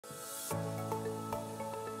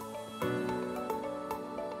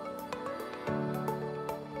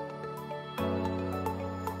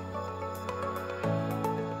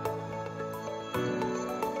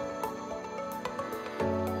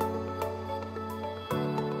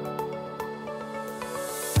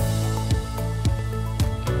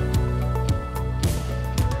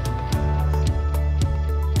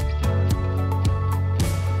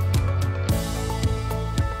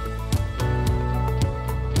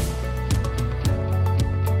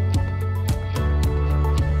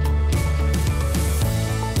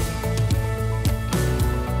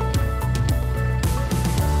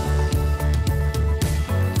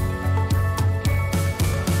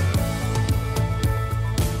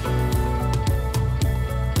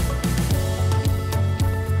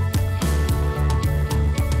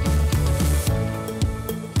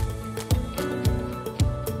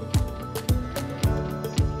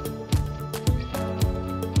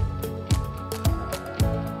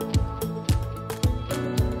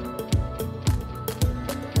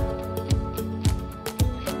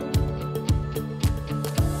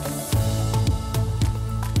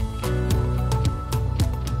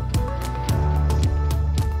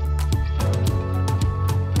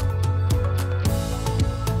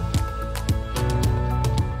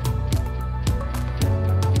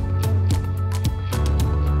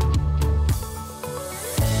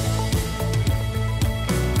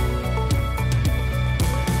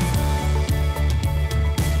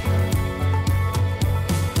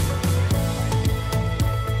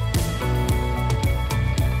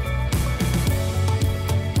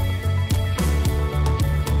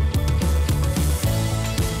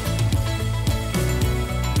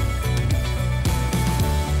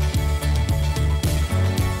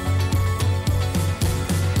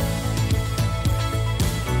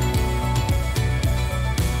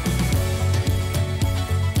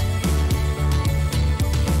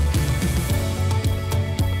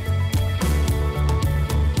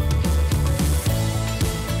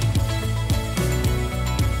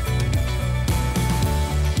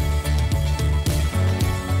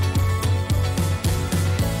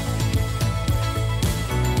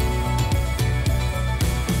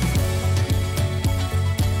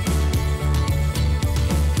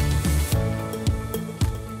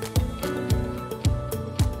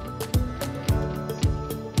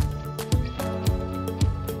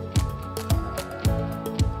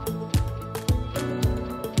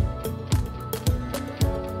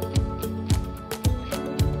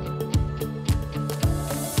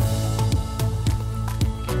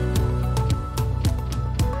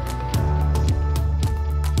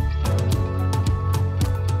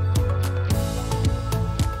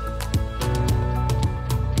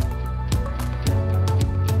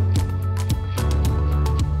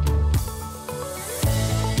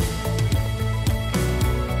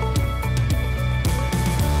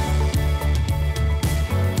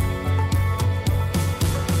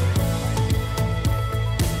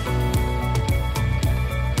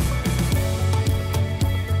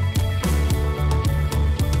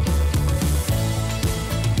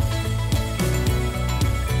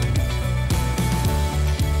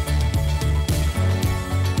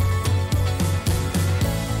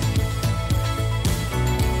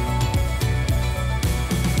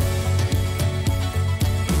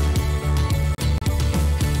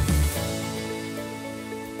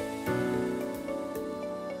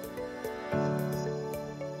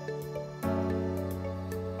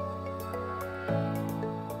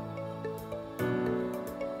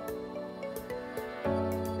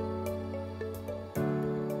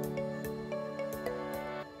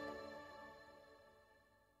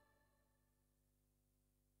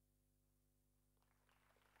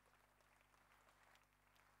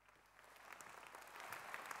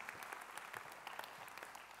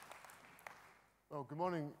Well, good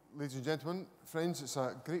morning, ladies and gentlemen. Friends, it's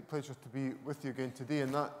a great pleasure to be with you again today,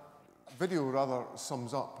 and that video rather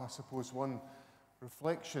sums up, I suppose, one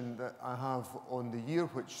reflection that I have on the year,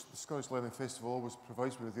 which the Scottish Learning Festival always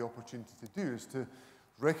provides me with the opportunity to do, is to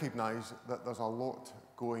recognise that there's a lot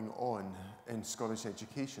going on in Scottish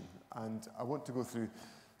education. And I want to go through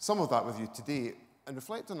some of that with you today and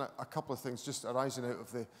reflect on a couple of things just arising out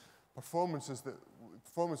of the performance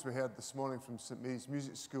we heard this morning from St Mary's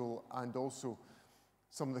Music School, and also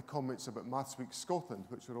some of the comments about Maths Week Scotland,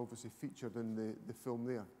 which are obviously featured in the film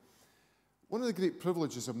there. One of the great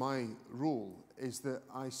privileges of my role is that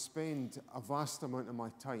I spend a vast amount of my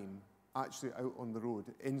time actually out on the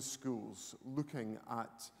road in schools, looking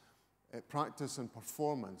at practice and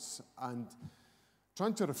performance, and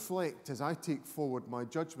trying to reflect as I take forward my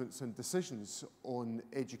judgments and decisions on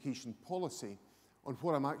education policy on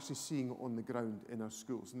what I'm actually seeing on the ground in our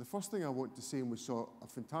schools. And the first thing I want to say, and we saw a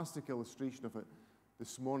fantastic illustration of it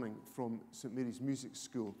this morning from St Mary's Music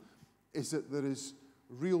School, is that there is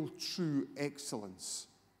real, true excellence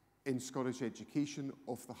in Scottish education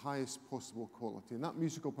of the highest possible quality. And that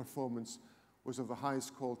musical performance was of the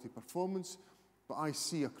highest quality performance, but I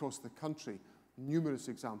see across the country numerous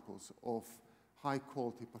examples of high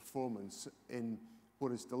quality performance in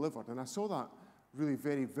what is delivered. And I saw that really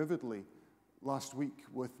very vividly last week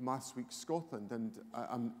with Maths Week Scotland, and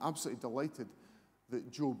I'm absolutely delighted that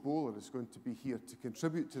Joe Bowler is going to be here to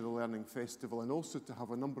contribute to the Learning Festival and also to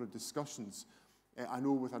have a number of discussions, I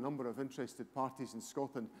know, with a number of interested parties in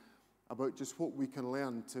Scotland about just what we can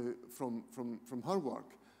learn from her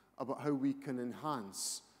work about how we can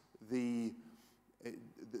enhance the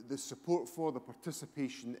support for, the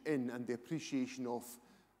participation in, and the appreciation of,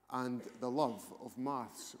 and the love of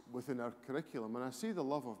maths within our curriculum. And I say the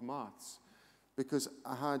love of maths because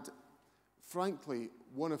I had, frankly,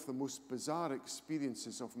 one of the most bizarre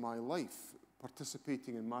experiences of my life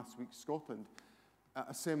participating in Maths Week Scotland at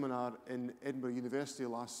a seminar in Edinburgh University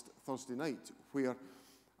last Thursday night, where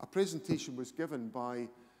a presentation was given by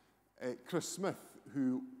Chris Smith,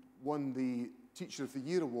 who won the Teacher of the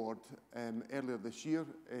Year award earlier this year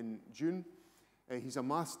in June. He's a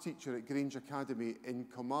maths teacher at Grange Academy in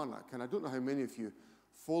Kilmarnock, and I don't know how many of you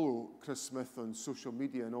follow Chris Smith on social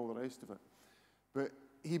media and all the rest of it, but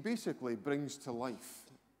he basically brings to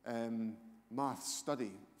life maths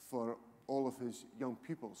study for all of his young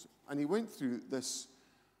pupils. And he went through this,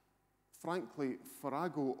 frankly,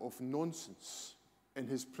 farrago of nonsense in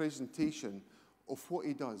his presentation of what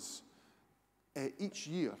he does each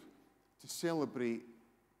year to celebrate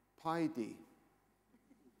Pi Day.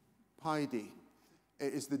 Pi Day.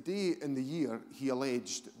 It is the day in the year, he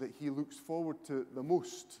alleged, that he looks forward to the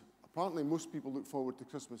most. Apparently, most people look forward to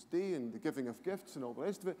Christmas Day and the giving of gifts and all the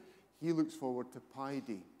rest of it. He looks forward to Pi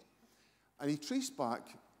Day. And he traced back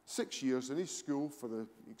 6 years in his school for the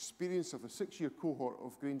experience of a 6-year cohort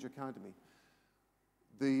of Grange Academy,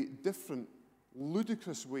 the different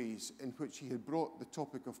ludicrous ways in which he had brought the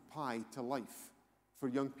topic of pi to life for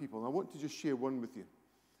young people. And I want to just share one with you.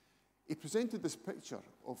 He presented this picture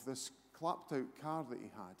of this clapped-out car that he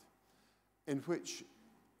had, in which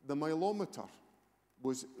the mileometer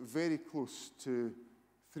was very close to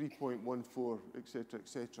 3.14, etc.,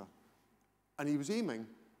 etc. And he was aiming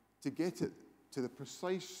to get it to the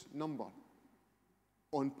precise number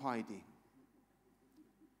on Pi Day.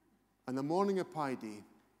 And the morning of Pi Day,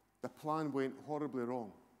 the plan went horribly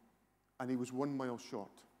wrong, and he was 1 mile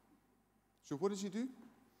short. So what does he do?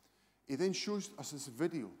 He then shows us this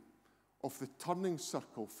video of the turning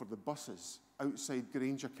circle for the buses outside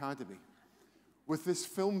Grange Academy, with this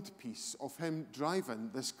filmed piece of him driving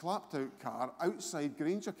this clapped-out car outside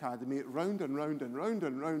Grange Academy, round and round and round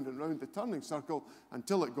and round and round the turning circle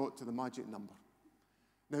until it got to the magic number.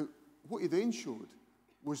 Now, what he then showed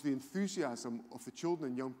was the enthusiasm of the children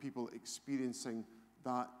and young people experiencing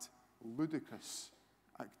that ludicrous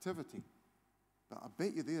activity. But I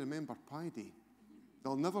bet you they remember Pi Day.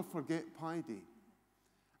 They'll never forget Pi Day.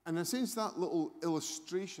 And in a sense, that little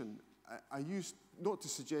illustration I used not to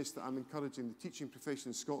suggest that I'm encouraging the teaching profession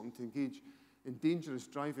in Scotland to engage in dangerous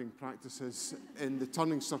driving practices in the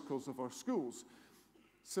turning circles of our schools,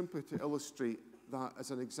 simply to illustrate that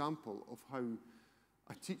as an example of how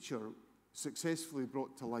a teacher successfully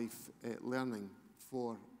brought to life learning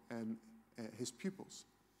for his pupils.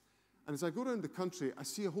 And as I go around the country, I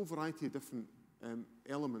see a whole variety of different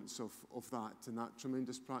elements of that and that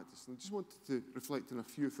tremendous practice. And I just wanted to reflect on a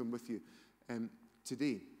few of them with you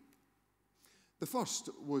today. The first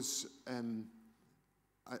was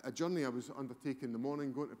a journey I was undertaking in the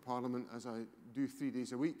morning, going to Parliament, as I do 3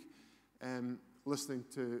 days a week, listening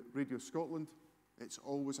to Radio Scotland. It's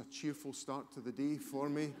always a cheerful start to the day for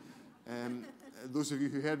me. Those of you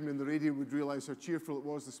who heard me on the radio would realise how cheerful it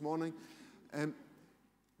was this morning.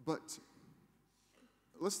 But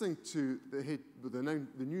listening to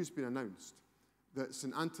the news being announced that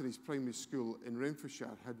St Anthony's Primary School in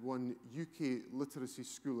Renfrewshire had won UK Literacy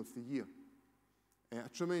School of the Year. A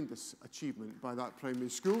tremendous achievement by that primary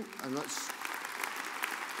school, and that's...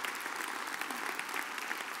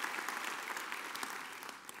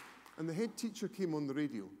 And the head teacher came on the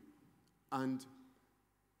radio, and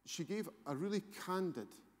she gave a really candid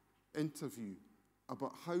interview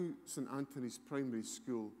about how St Anthony's Primary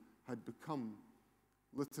School had become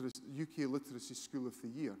UK Literacy School of the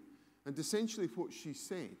Year. And essentially what she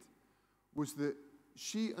said was that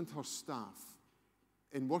she and her staff,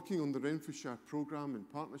 in working on the Renfrewshire programme in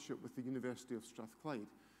partnership with the University of Strathclyde,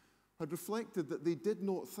 had reflected that they did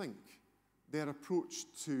not think their approach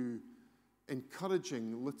to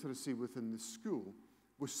encouraging literacy within the school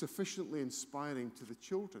was sufficiently inspiring to the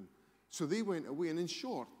children. So they went away, and in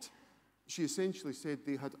short, she essentially said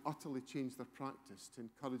they had utterly changed their practice to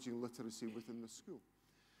encouraging literacy within the school.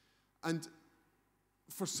 And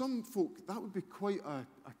for some folk, that would be quite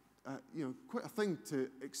a thing to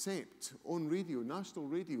accept on radio, national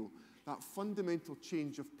radio, that fundamental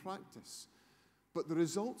change of practice. But the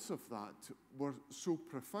results of that were so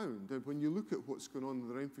profound. And when you look at what's going on in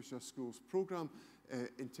the Renfrewshire Schools programme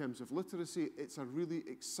in terms of literacy, it's a really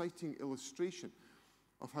exciting illustration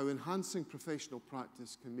of how enhancing professional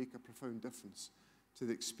practice can make a profound difference to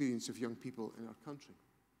the experience of young people in our country.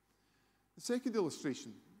 The second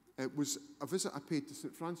illustration was a visit I paid to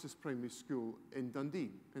St Francis Primary School in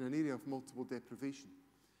Dundee, in an area of multiple deprivation.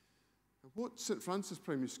 What St Francis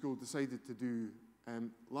Primary School decided to do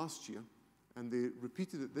last year, and they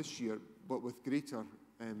repeated it this year, but with greater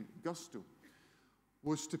gusto,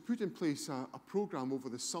 was to put in place a programme over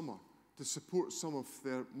the summer to support some of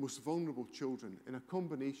their most vulnerable children in a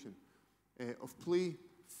combination of play,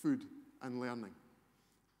 food, and learning.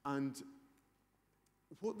 And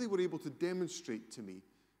what they were able to demonstrate to me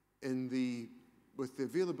with the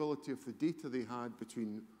availability of the data they had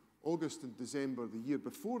between August and December the year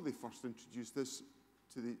before they first introduced this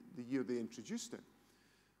to the year they introduced it,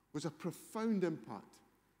 was a profound impact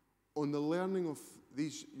on the learning of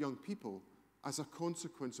these young people as a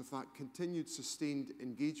consequence of that continued sustained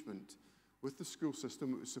engagement with the school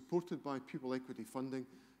system. It was supported by pupil equity funding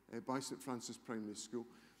by St Francis Primary School,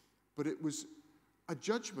 but it was a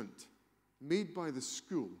judgment made by the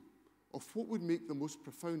school of what would make the most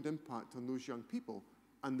profound impact on those young people,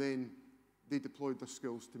 and then they deployed their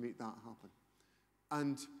skills to make that happen.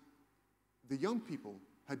 And the young people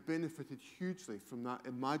had benefited hugely from that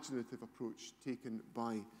imaginative approach taken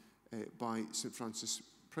by St Francis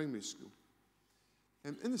Primary School.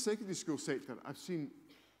 In the secondary school sector, I've seen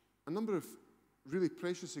a number of really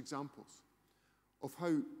precious examples of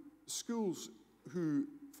how schools who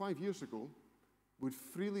 5 years ago would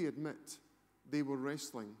freely admit they were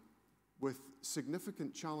wrestling with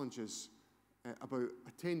significant challenges about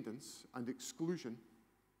attendance and exclusion,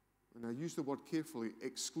 and I use the word carefully,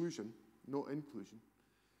 exclusion, not inclusion,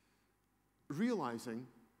 realizing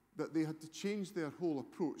that they had to change their whole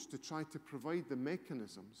approach to try to provide the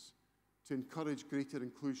mechanisms to encourage greater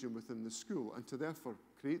inclusion within the school and to therefore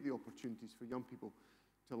create the opportunities for young people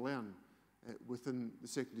to learn within the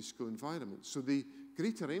secondary school environment. So the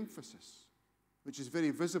greater emphasis, which is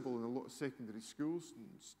very visible in a lot of secondary schools,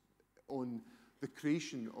 on the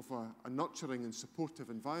creation of a nurturing and supportive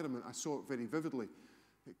environment. I saw it very vividly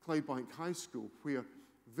at Clydebank High School, where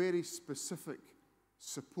very specific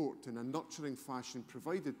support in a nurturing fashion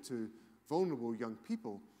provided to vulnerable young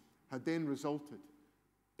people had then resulted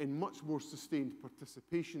in much more sustained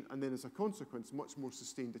participation, and then as a consequence, much more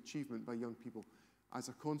sustained achievement by young people as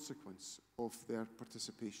a consequence of their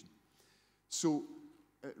participation. So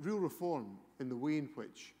real reform in the way in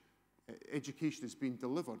which education is being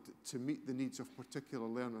delivered to meet the needs of particular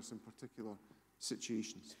learners in particular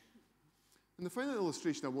situations. And the final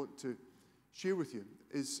illustration I want to share with you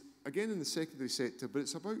is, again, in the secondary sector, but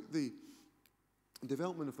it's about the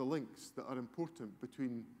development of the links that are important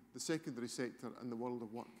between the secondary sector and the world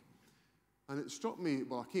of work. And it struck me,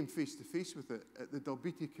 well, I came face to face with it at the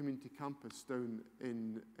Dalbeattie Community Campus down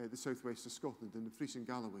in the southwest of Scotland, in the Fries and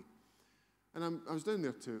Galloway. And I was down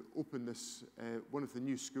there to open this, one of the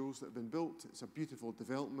new schools that have been built. It's a beautiful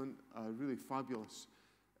development, a really fabulous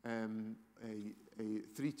a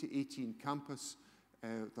 3 to 18 campus,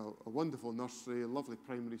 a wonderful nursery, a lovely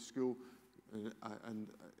primary school, and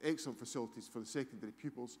excellent facilities for the secondary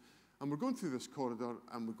pupils. And we're going through this corridor,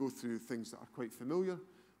 and we go through things that are quite familiar,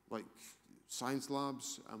 like science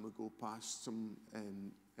labs, and we go past some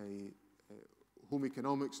home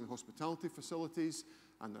economics and hospitality facilities,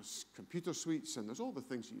 and there's computer suites, and there's all the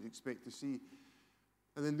things you'd expect to see.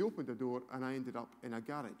 And then they opened the door, and I ended up in a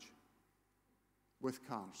garage with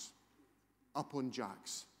cars, up on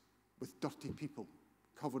jacks, with dirty people,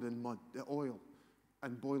 covered in mud, oil,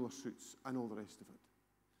 and boiler suits, and all the rest of it.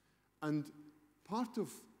 And part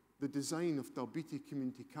of the design of Dalbeattie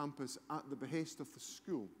Community Campus at the behest of the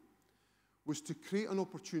school was to create an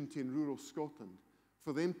opportunity in rural Scotland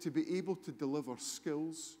for them to be able to deliver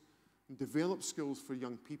skills and develop skills for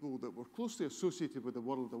young people that were closely associated with the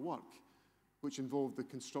world of work, which involved the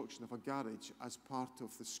construction of a garage as part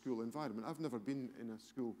of the school environment. I've never been in a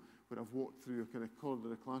school where I've walked through a kind of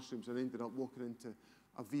corridor of classrooms and ended up walking into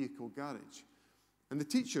a vehicle garage. And the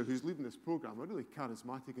teacher who's leading this program, a really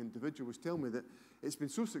charismatic individual, was telling me that it's been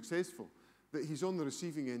so successful that he's on the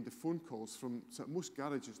receiving end of phone calls from most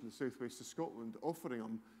garages in the southwest of Scotland offering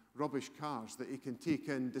him rubbish cars that he can take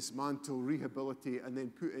in, dismantle, rehabilitate, and then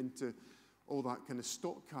put into all that kind of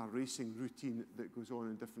stock car racing routine that goes on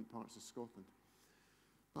in different parts of Scotland.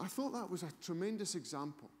 But I thought that was a tremendous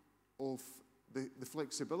example of the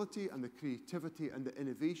flexibility and the creativity and the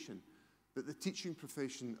innovation that the teaching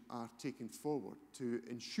profession are taking forward to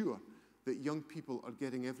ensure that young people are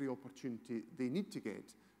getting every opportunity they need to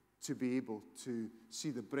get to be able to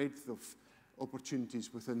see the breadth of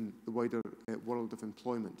opportunities within the wider world of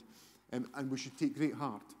employment. And we should take great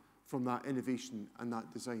heart from that innovation and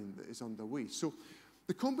that design that is underway. So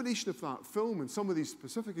the combination of that film and some of these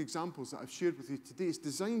specific examples that I've shared with you today is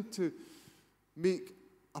designed to make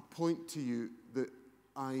a point to you that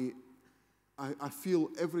I feel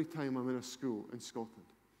every time I'm in a school in Scotland,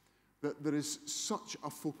 that there is such a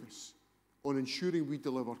focus on ensuring we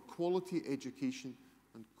deliver quality education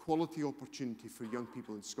and quality opportunity for young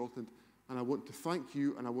people in Scotland. And I want to thank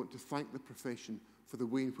you and I want to thank the profession for the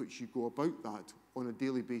way in which you go about that on a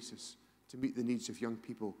daily basis to meet the needs of young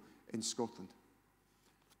people in Scotland.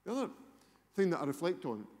 The other thing that I reflect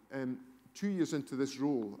on, 2 years into this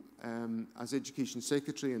role as Education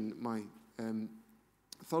Secretary and my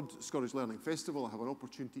third Scottish Learning Festival, I have an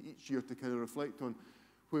opportunity each year to kind of reflect on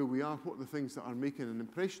where we are, what are the things that are making an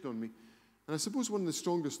impression on me. And I suppose one of the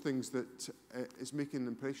strongest things that is making an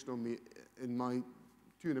impression on me in my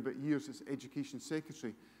 2 and a bit years as Education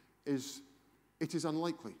Secretary is it is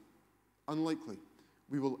unlikely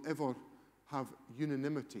we will ever have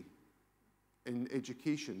unanimity in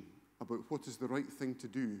education about what is the right thing to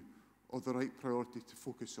do or the right priority to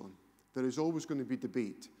focus on. There is always going to be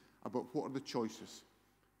debate about what are the choices.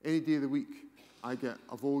 Any day of the week, I get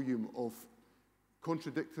a volume of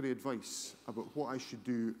contradictory advice about what I should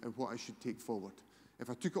do and what I should take forward. If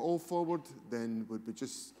I took it all forward, then we'd be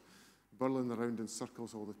just whirling around in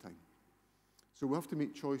circles all the time. So we have to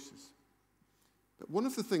make choices. But one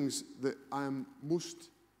of the things that I am most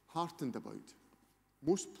heartened about,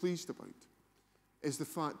 most pleased about, is the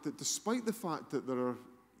fact that despite the fact that there are,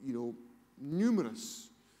 numerous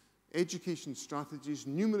education strategies,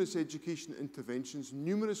 numerous education interventions,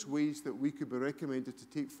 numerous ways that we could be recommended to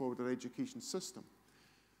take forward our education system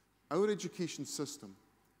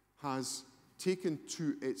has taken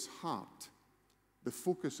to its heart the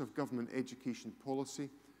focus of government education policy,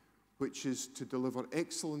 which is to deliver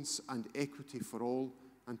excellence and equity for all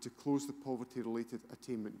and to close the poverty-related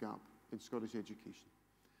attainment gap in Scottish education.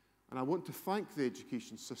 And I want to thank the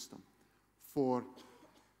education system for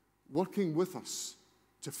working with us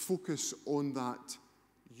to focus on that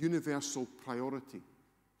universal priority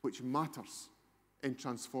which matters in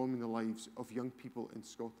transforming the lives of young people in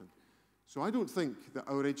Scotland. So I don't think that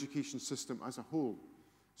our education system as a whole,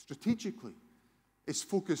 strategically, is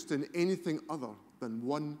focused in anything other than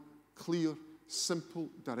one clear, simple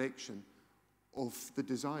direction of the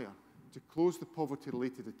desire to close the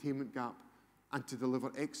poverty-related attainment gap and to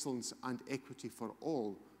deliver excellence and equity for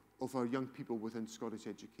all of our young people within Scottish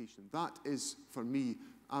education. That is, for me,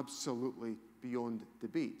 absolutely beyond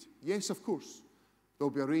debate. Yes, of course,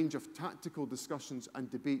 there'll be a range of tactical discussions and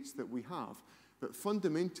debates that we have, but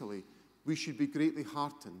fundamentally, we should be greatly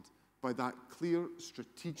heartened by that clear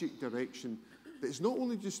strategic direction that has not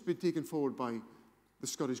only just been taken forward by the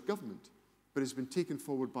Scottish Government, but it's been taken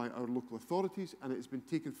forward by our local authorities and it has been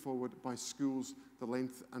taken forward by schools the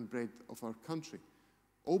length and breadth of our country.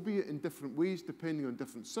 Albeit in different ways, depending on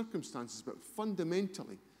different circumstances, but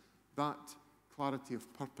fundamentally, that clarity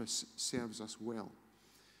of purpose serves us well.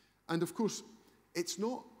 And of course, it's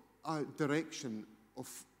not a direction of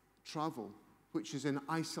travel which is in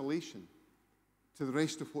isolation to the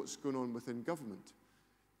rest of what's going on within government.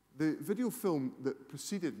 The video film that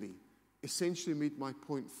preceded me essentially made my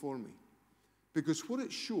point for me, because what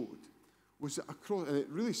it showed was that across, and it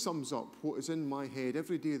really sums up what is in my head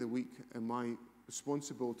every day of the week and my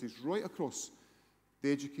responsibilities right across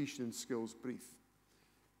the Education and Skills Brief,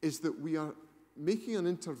 is that we are making an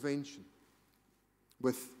intervention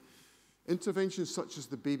with interventions such as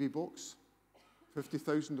the baby box,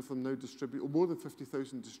 50,000 of them now distributed, or more than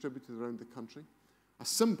 50,000 distributed around the country, a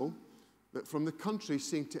symbol that from the country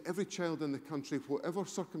saying to every child in the country, whatever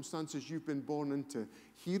circumstances you've been born into,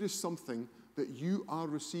 here is something that you are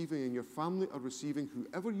receiving and your family are receiving,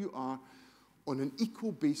 whoever you are, on an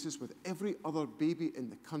equal basis with every other baby in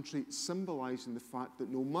the country, symbolising the fact that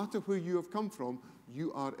no matter where you have come from,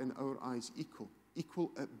 you are in our eyes equal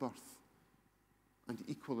at birth and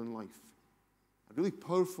equal in life. A really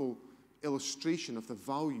powerful illustration of the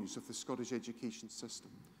values of the Scottish education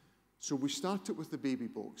system. So we start it with the baby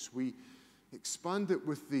box. We expand it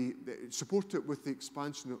with support it with the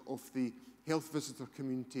expansion of the health visitor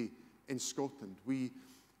community in Scotland. We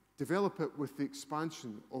develop it with the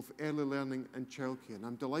expansion of early learning and childcare. And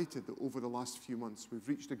I'm delighted that over the last few months we've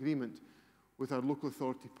reached agreement with our local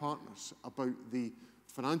authority partners about the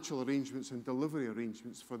financial arrangements and delivery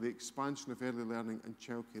arrangements for the expansion of early learning and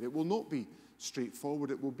childcare. It will not be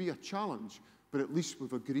straightforward, it will be a challenge, but at least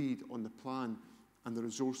we've agreed on the plan and the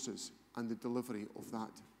resources and the delivery of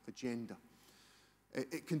that agenda.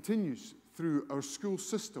 It continues through our school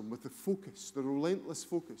system with the focus, the relentless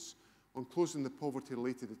focus on closing the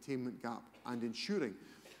poverty-related attainment gap and ensuring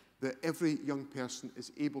that every young person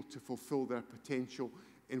is able to fulfil their potential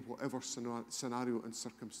in whatever scenario and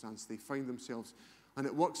circumstance they find themselves. And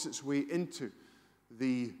it works its way into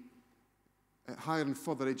the higher and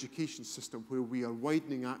further education system, where we are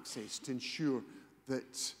widening access to ensure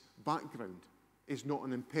that background is not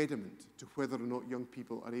an impediment to whether or not young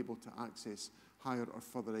people are able to access higher or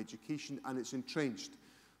further education. And it's entrenched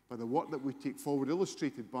by the work that we take forward,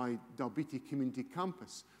 illustrated by Dalbeattie Community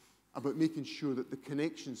Campus, about making sure that the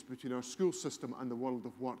connections between our school system and the world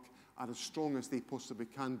of work are as strong as they possibly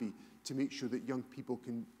can be, to make sure that young people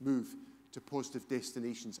can move to positive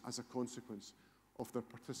destinations as a consequence of their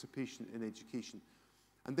participation in education.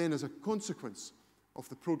 And then, as a consequence of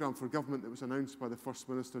the programme for government that was announced by the First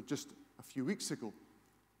Minister just a few weeks ago,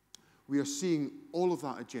 we are seeing all of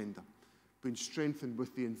that agenda being strengthened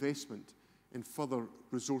with the investment in further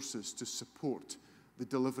resources to support the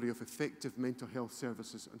delivery of effective mental health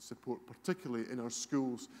services and support, particularly in our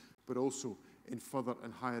schools, but also in further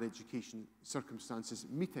and higher education circumstances,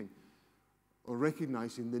 meeting or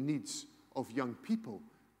recognising the needs of young people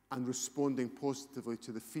and responding positively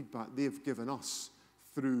to the feedback they have given us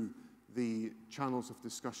through the channels of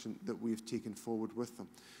discussion that we have taken forward with them.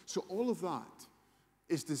 So all of that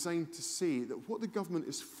is designed to say that what the government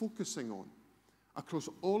is focusing on across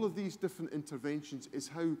all of these different interventions is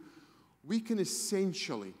how we can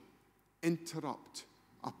essentially interrupt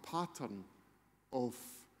a pattern of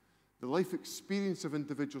the life experience of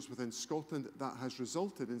individuals within Scotland that has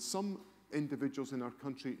resulted in some individuals in our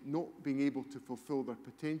country not being able to fulfil their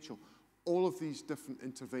potential. All of these different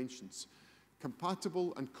interventions,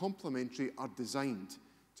 compatible and complementary, are designed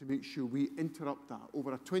to make sure we interrupt that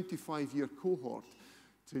over a 25-year cohort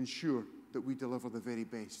to ensure that we deliver the very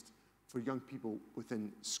best for young people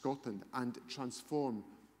within Scotland and transform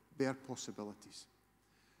their possibilities.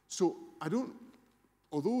 So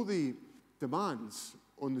although the demands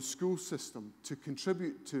on the school system to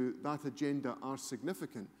contribute to that agenda are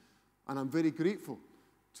significant, and I'm very grateful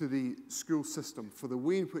to the school system for the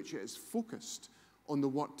way in which it is focused on the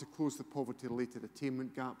work to close the poverty-related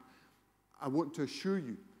attainment gap, I want to assure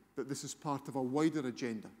you that this is part of a wider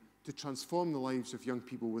agenda to transform the lives of young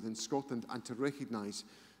people within Scotland and to recognise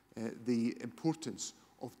the importance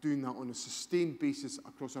of doing that on a sustained basis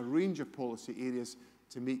across a range of policy areas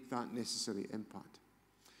to make that necessary impact.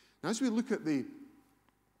 Now, as we look at the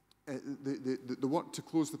work to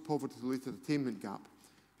close the poverty-related attainment gap,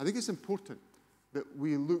 I think it's important that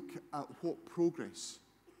we look at what progress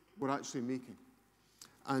we're actually making.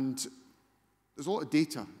 And there's a lot of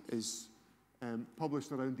data is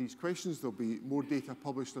published around these questions. There'll be more data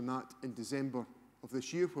published on that in December of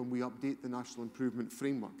this year when we update the National Improvement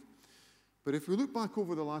Framework. But if we look back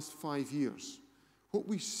over the last 5 years, what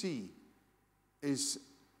we see is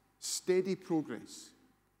steady progress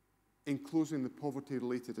in closing the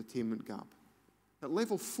poverty-related attainment gap. At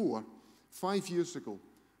level 4, 5 years ago,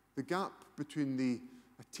 the gap between the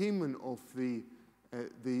attainment of the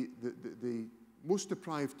most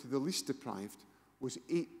deprived to the least deprived was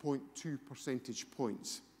 8.2 percentage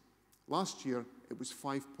points. Last year, it was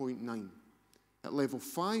 5.9. At level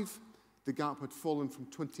 5, the gap had fallen from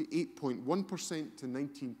 28.1% to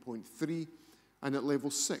 19.3, and at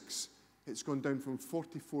level 6, it's gone down from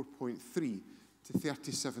 44.3 to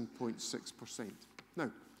 37.6%.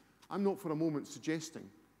 Now, I'm not for a moment suggesting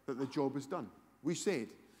that the job is done. We said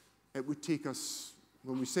it would take us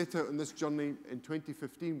When we set out on this journey in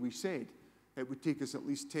 2015, we said it would take us at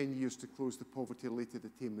least 10 years to close the poverty-related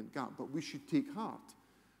attainment gap, but we should take heart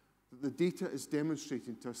that the data is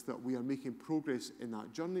demonstrating to us that we are making progress in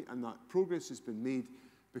that journey, and that progress has been made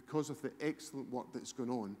because of the excellent work that's gone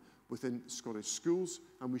on within Scottish schools,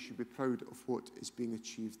 and we should be proud of what is being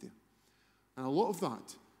achieved there. And a lot of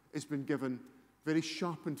that has been given very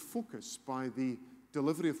sharpened focus by the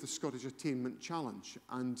delivery of the Scottish Attainment Challenge,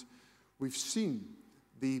 and we've seen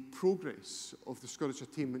the progress of the Scottish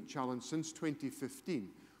Attainment Challenge since 2015,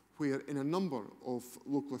 where in a number of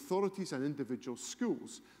local authorities and individual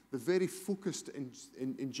schools, the very focused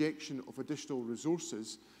injection of additional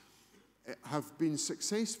resources have been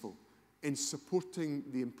successful in supporting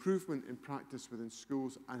the improvement in practice within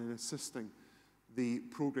schools and in assisting the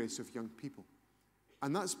progress of young people.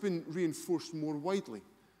 And that's been reinforced more widely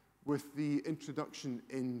with the introduction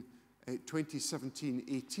in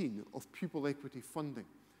 2017-18 of pupil equity funding,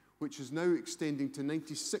 which is now extending to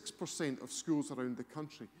 96% of schools around the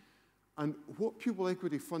country. And what pupil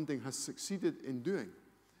equity funding has succeeded in doing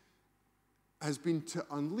has been to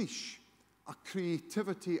unleash a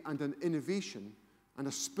creativity and an innovation and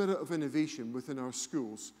a spirit of innovation within our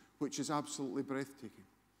schools, which is absolutely breathtaking.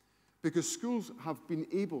 Because schools have been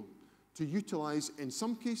able to utilise, in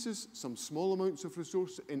some cases, some small amounts of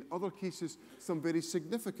resource, in other cases, some very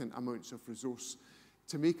significant amounts of resource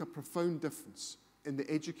to make a profound difference in the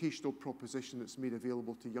educational proposition that's made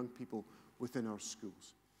available to young people within our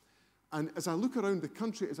schools. And as I look around the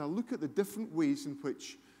country, as I look at the different ways in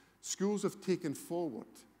which schools have taken forward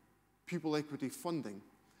pupil equity funding,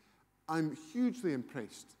 I'm hugely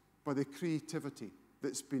impressed by the creativity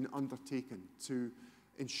that's been undertaken to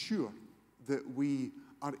ensure that we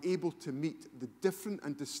are able to meet the different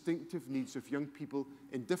and distinctive needs of young people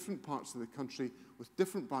in different parts of the country with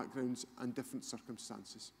different backgrounds and different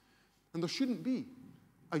circumstances. And there shouldn't be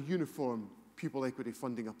a uniform pupil equity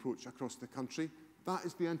funding approach across the country. That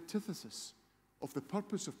is the antithesis of the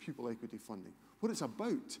purpose of pupil equity funding. What it's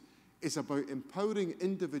about is about empowering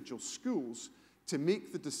individual schools to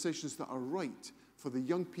make the decisions that are right for the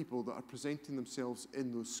young people that are presenting themselves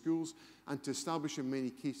in those schools, and to establish, in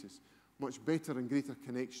many cases, much better and greater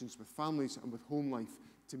connections with families and with home life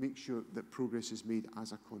to make sure that progress is made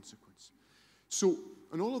as a consequence. So,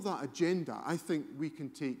 on all of that agenda, I think we can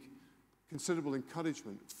take considerable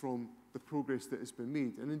encouragement from the progress that has been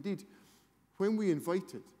made. And indeed, when we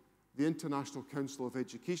invited the International Council of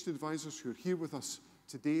Education Advisors, who are here with us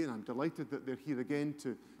today, and I'm delighted that they're here again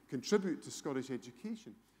to contribute to Scottish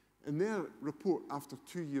education, in their report after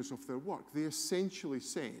 2 years of their work, they essentially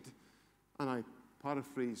said, and I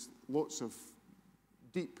paraphrase lots of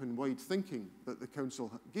deep and wide thinking that the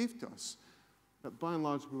Council gave to us, that by and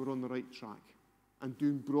large we were on the right track and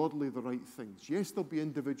doing broadly the right things. Yes, there'll be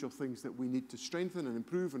individual things that we need to strengthen and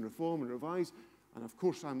improve and reform and revise, and of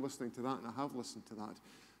course I'm listening to that and I have listened to that,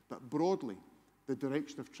 but broadly the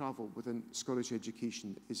direction of travel within Scottish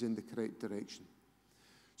education is in the correct direction.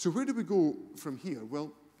 So where do we go from here?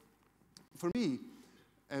 Well, for me,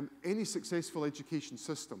 any successful education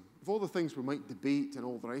system, of all the things we might debate and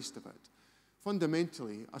all the rest of it,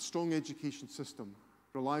 fundamentally, a strong education system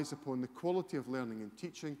relies upon the quality of learning and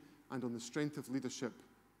teaching and on the strength of leadership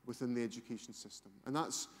within the education system. And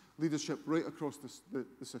that's leadership right across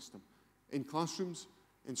the system, in classrooms,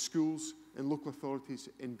 in schools, in local authorities,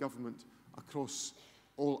 in government, across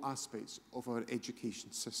all aspects of our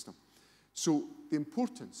education system. So the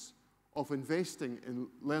importance of investing in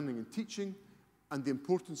learning and teaching and the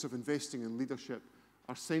importance of investing in leadership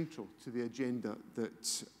are central to the agenda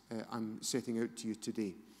that I'm setting out to you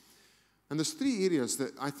today. And there's three areas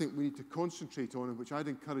that I think we need to concentrate on and which I'd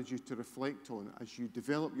encourage you to reflect on as you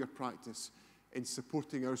develop your practice in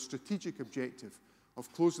supporting our strategic objective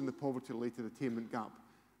of closing the poverty-related attainment gap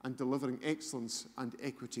and delivering excellence and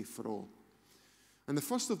equity for all. And the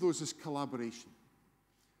first of those is collaboration.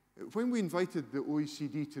 When we invited the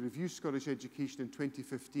OECD to review Scottish education in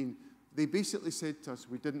 2015, they basically said to us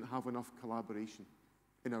we didn't have enough collaboration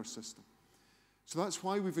in our system. So that's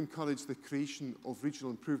why we've encouraged the creation of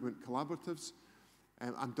regional improvement collaboratives.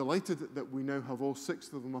 I'm delighted that we now have all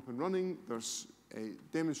 6 of them up and running. There's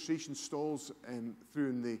demonstration stalls through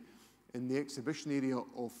in the exhibition area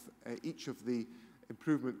of each of the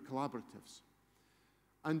improvement collaboratives.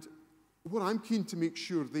 And what I'm keen to make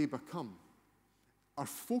sure they become are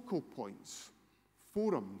focal points,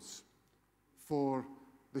 forums for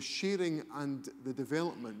the sharing and the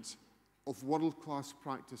development of world-class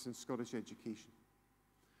practice in Scottish education.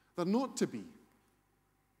 They're not to be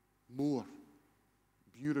more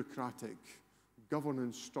bureaucratic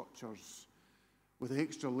governance structures with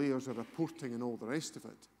extra layers of reporting and all the rest of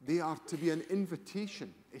it. They are to be an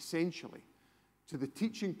invitation, essentially, to the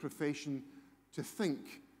teaching profession to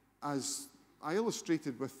think, as I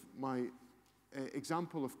illustrated with my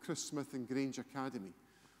example of Chris Smith and Grange Academy,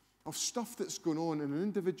 of stuff that's going on in an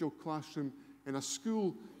individual classroom in a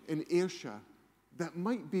school in Ayrshire that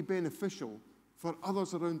might be beneficial for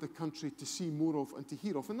others around the country to see more of and to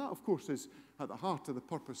hear of. And that, of course, is at the heart of the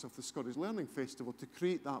purpose of the Scottish Learning Festival, to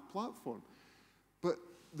create that platform. But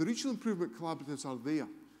the Regional Improvement Collaboratives are there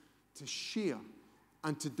to share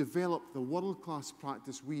and to develop the world-class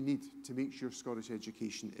practice we need to make sure Scottish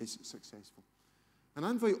education is successful. And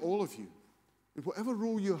I invite all of you, in whatever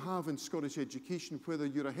role you have in Scottish education, whether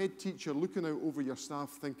you're a head teacher looking out over your staff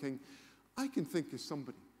thinking, I can think of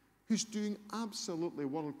somebody who's doing absolutely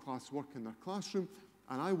world-class work in their classroom,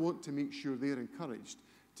 and I want to make sure they're encouraged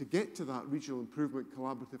to get to that Regional Improvement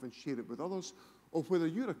Collaborative and share it with others, or whether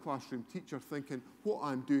you're a classroom teacher thinking, what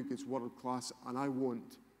I'm doing is world-class, and I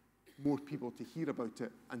want more people to hear about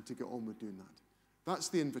it and to get on with doing that. That's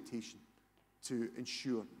the invitation to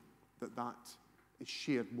ensure that that is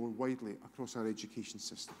shared more widely across our education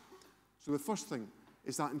system. So the first thing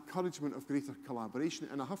is that encouragement of greater collaboration,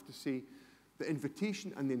 and I have to say, the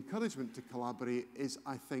invitation and the encouragement to collaborate is,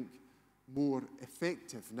 I think, more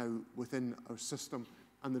effective now within our system,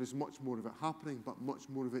 and there is much more of it happening, but much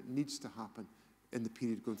more of it needs to happen in the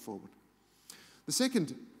period going forward. The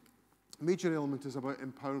second major element is about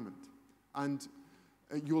empowerment, and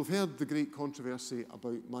you will have heard the great controversy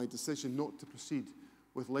about my decision not to proceed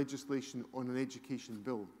with legislation on an education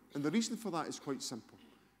bill, and the reason for that is quite simple.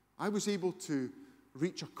 I was able to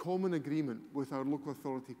reach a common agreement with our local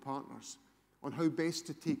authority partners on how best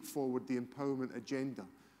to take forward the empowerment agenda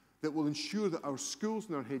that will ensure that our schools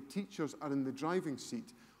and our head teachers are in the driving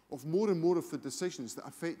seat of more and more of the decisions that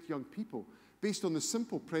affect young people, based on the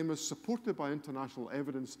simple premise, supported by international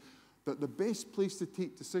evidence, that the best place to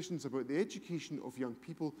take decisions about the education of young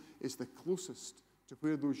people is the closest to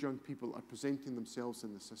where those young people are presenting themselves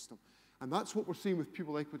in the system. And that's what we're seeing with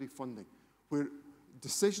pupil equity funding, where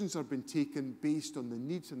decisions are being taken based on the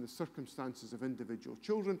needs and the circumstances of individual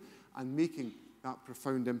children and making that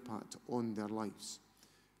profound impact on their lives.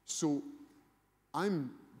 So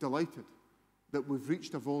I'm delighted that we've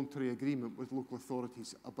reached a voluntary agreement with local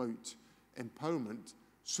authorities about empowerment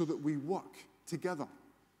so that we work together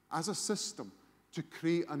as a system to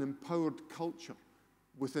create an empowered culture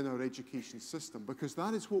within our education system, because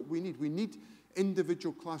that is what we need. We need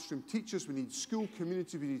individual classroom teachers, we need school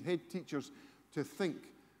community, we need head teachers to think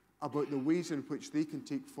about the ways in which they can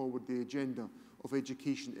take forward the agenda of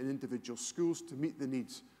education in individual schools to meet the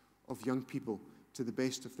needs of young people to the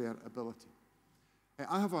best of their ability.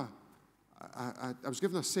 I was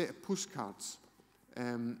given a set of postcards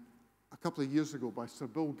a couple of years ago by Sir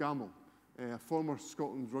Bill Gamble, a former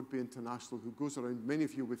Scotland Rugby international who goes around. Many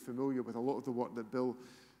of you will be familiar with a lot of the work that Bill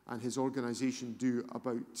and his organisation do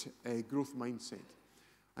about growth mindset.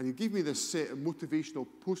 And he gave me this set of motivational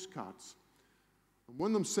postcards. And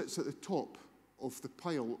one of them sits at the top of the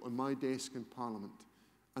pile on my desk in Parliament.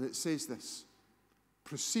 And it says this: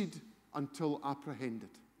 proceed until apprehended.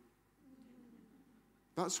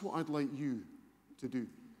 That's what I'd like you to do.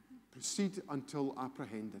 Proceed until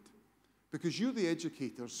apprehended. Because you're the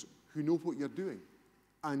educators who know what you're doing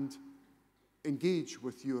and engage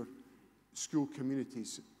with your school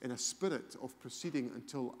communities in a spirit of proceeding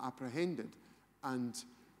until apprehended. And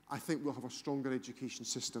I think we'll have a stronger education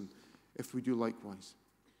system if we do likewise.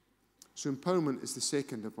 So empowerment is the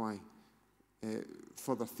second of my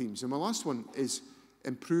further themes. And my last one is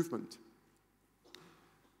improvement.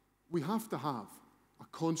 We have to have a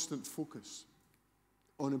constant focus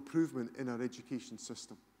on improvement in our education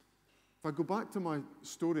system. If I go back to my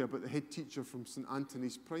story about the head teacher from St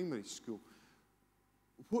Anthony's Primary School,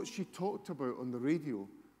 what she talked about on the radio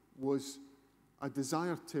was a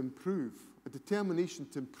desire to improve, a determination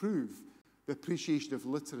to improve the appreciation of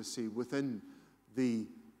literacy within the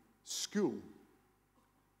school,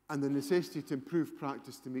 and the necessity to improve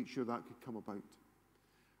practice to make sure that could come about.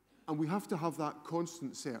 And we have to have that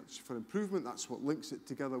constant search for improvement. That's what links it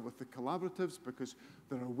together with the collaboratives, because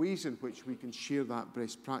there are ways in which we can share that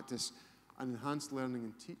best practice and enhance learning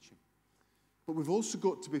and teaching. But we've also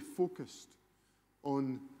got to be focused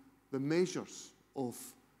on the measures of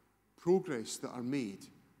progress that are made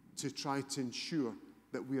to try to ensure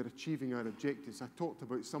that we are achieving our objectives. I talked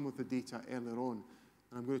about some of the data earlier on,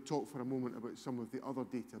 and I'm going to talk for a moment about some of the other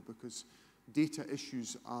data, because data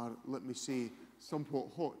issues are, let me say, somewhat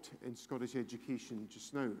hot in Scottish education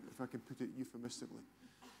just now, if I can put it euphemistically.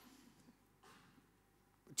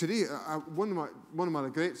 today, one of my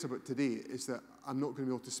regrets about today is that I'm not going to be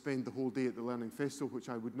able to spend the whole day at the Learning Festival, which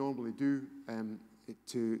I would normally do,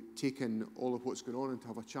 to take in all of what's going on and to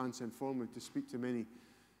have a chance informally to speak to many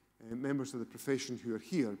members of the profession who are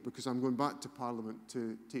here, because I'm going back to Parliament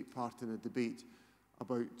to take part in a debate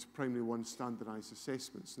about Primary 1 standardised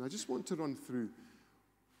assessments. And I just want to run through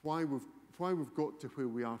why we've got to where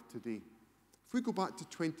we are today. If we go back to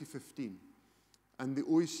 2015 and the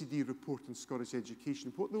OECD report on Scottish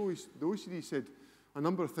education, what the OECD said a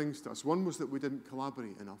number of things to us. One was that we didn't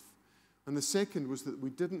collaborate enough. And the second was that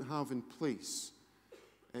we didn't have in place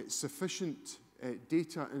sufficient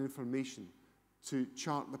data and information to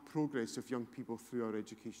chart the progress of young people through our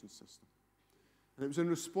education system. And it was in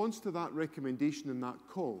response to that recommendation and that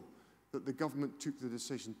call that the government took the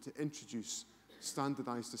decision to introduce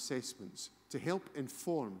standardised assessments to help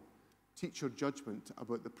inform teacher judgment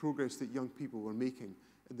about the progress that young people were making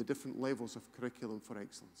in the different levels of curriculum for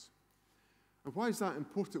excellence. And why is that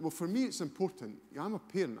important? Well, for me, it's important. I'm a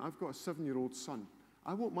parent. I've got a 7-year-old son.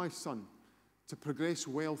 I want my son to progress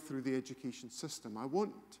well through the education system. I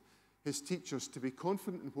want his teachers to be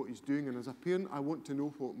confident in what he's doing, and as a parent, I want to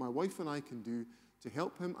know what my wife and I can do to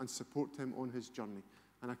help him and support him on his journey.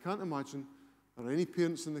 And I can't imagine there are any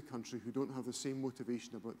parents in the country who don't have the same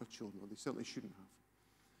motivation about their children, or they certainly shouldn't have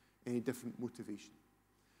any different motivation.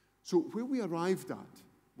 So where we arrived at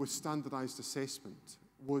with standardised assessment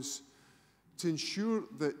was to ensure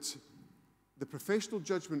that the professional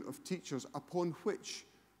judgment of teachers upon which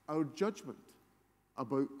our judgment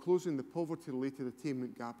about closing the poverty-related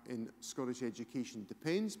attainment gap in Scottish education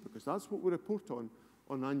depends, because that's what we report on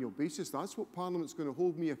an annual basis. That's what Parliament's going to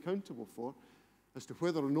hold me accountable for, as to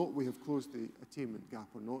whether or not we have closed the attainment gap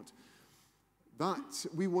or not.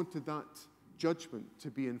 We wanted that judgment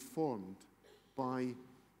to be informed by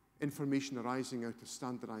information arising out of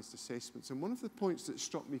standardised assessments. And one of the points that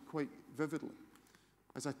struck me quite vividly,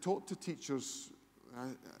 as I talked to teachers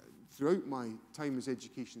throughout my time as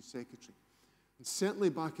Education Secretary, and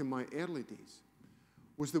certainly back in my early days,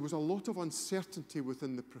 was there was a lot of uncertainty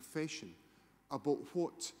within the profession about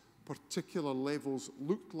what particular levels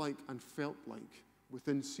looked like and felt like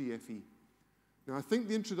within CFE. Now, I think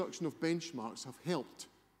the introduction of benchmarks have helped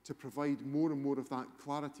to provide more and more of that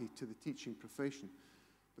clarity to the teaching profession.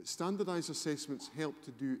 But standardised assessments help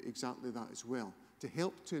to do exactly that as well, to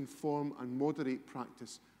help to inform and moderate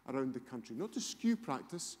practice around the country. Not to skew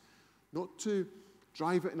practice, not to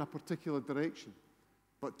drive it in a particular direction,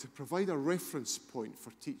 but to provide a reference point for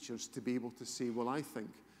teachers to be able to say, well, I think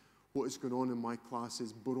what is going on in my class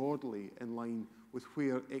is broadly in line with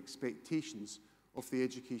where expectations of the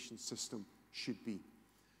education system should be.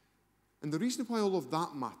 And the reason why all of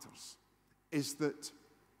that matters is that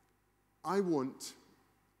I want,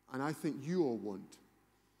 and I think you all want,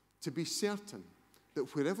 to be certain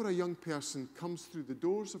that wherever a young person comes through the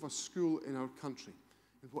doors of a school in our country,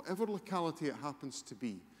 in whatever locality it happens to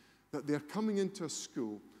be, that they're coming into a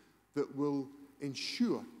school that will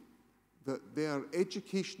ensure that their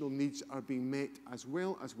educational needs are being met as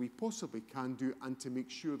well as we possibly can do, and to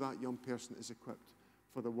make sure that young person is equipped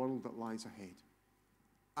for the world that lies ahead.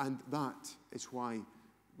 And that is why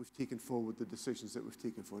we've taken forward the decisions that we've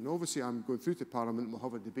taken forward. And obviously I'm going through to Parliament, and we'll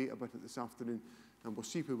have a debate about it this afternoon, and we'll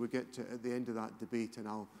see where we get to at the end of that debate, and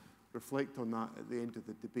I'll reflect on that at the end of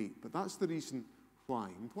the debate. But that's the reason why.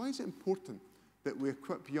 And why is it important that we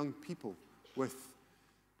equip young people with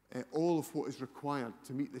all of what is required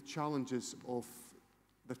to meet the challenges of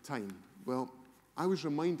the time? Well, I was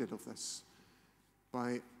reminded of this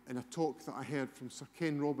in a talk that I heard from Sir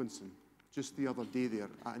Ken Robinson just the other day there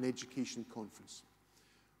at an education conference,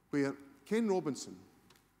 where Ken Robinson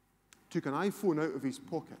took an iPhone out of his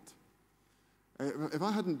pocket. If I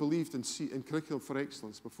hadn't believed in Curriculum for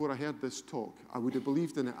Excellence before I heard this talk, I would have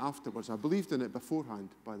believed in it afterwards. I believed in it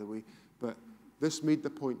beforehand, by the way, but this made the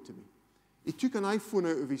point to me. He took an iPhone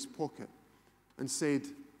out of his pocket and said,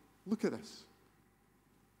 look at this.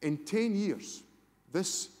 In 10 years,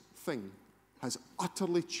 this thing has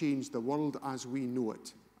utterly changed the world as we know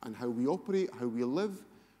it, and how we operate, how we live.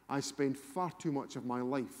 I spend far too much of my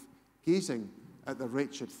life gazing at the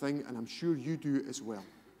wretched thing, and I'm sure you do as well.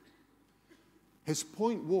 His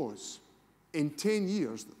point was, in 10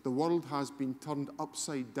 years, the world has been turned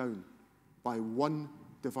upside down by one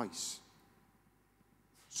device.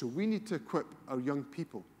 So we need to equip our young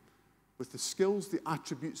people with the skills, the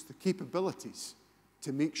attributes, the capabilities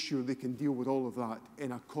to make sure they can deal with all of that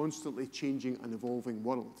in a constantly changing and evolving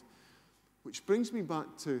world. Which brings me back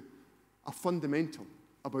to a fundamental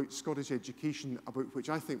about Scottish education, about which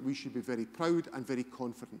I think we should be very proud and very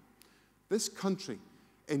confident. This country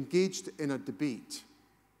engaged in a debate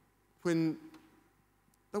when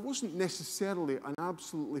There wasn't necessarily an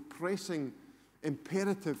absolutely pressing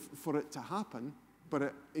imperative for it to happen, but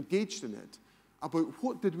it engaged in it, about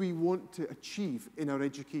what did we want to achieve in our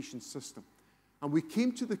education system. And we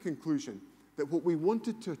came to the conclusion that what we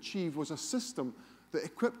wanted to achieve was a system that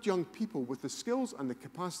equipped young people with the skills and the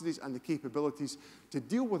capacities and the capabilities to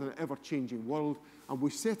deal with an ever-changing world, and we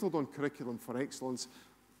settled on curriculum for excellence.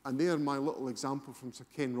 And there, my little example from Sir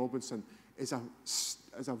Ken Robinson is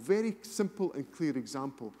a very simple and clear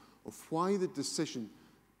example of why the decision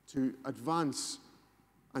to advance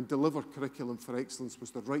and deliver curriculum for excellence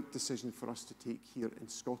was the right decision for us to take here in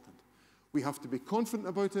Scotland. We have to be confident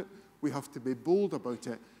about it, we have to be bold about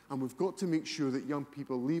it, and we've got to make sure that young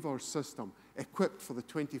people leave our system equipped for the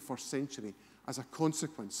 21st century as a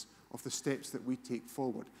consequence of the steps that we take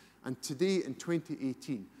forward. And today, in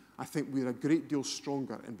 2018, I think we're a great deal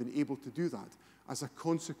stronger in being able to do that as a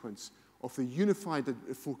consequence of the unified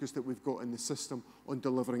focus that we've got in the system on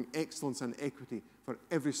delivering excellence and equity for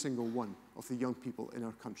every single one of the young people in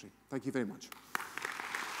our country. Thank you very much.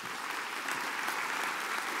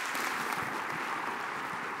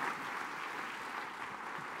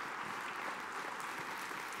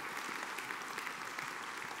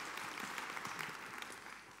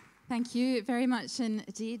 Thank you very much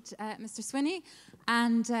indeed, Mr. Swinney.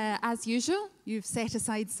 And as usual, you've set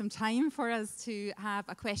aside some time for us to have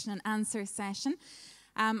a question and answer session.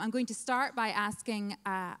 I'm going to start by asking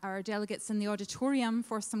our delegates in the auditorium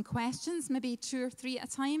for some questions, maybe 2 or 3 at a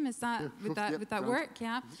time. Is that, yeah, would that work?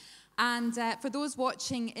 Yeah. And for those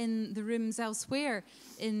watching in the rooms elsewhere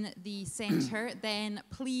in the centre, then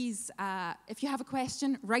please, if you have a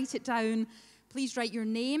question, write it down. Please write your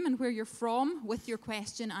name and where you're from with your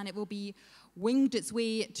question, and it will be winged its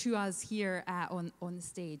way to us here on the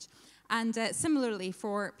stage. And similarly,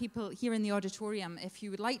 for people here in the auditorium, if you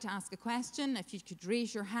would like to ask a question, if you could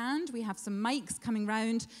raise your hand, we have some mics coming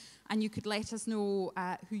round, and you could let us know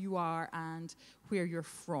who you are and where you're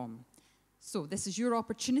from. So this is your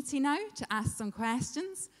opportunity now to ask some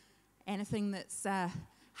questions. Anything that's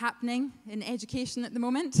happening in education at the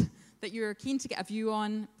moment that you're keen to get a view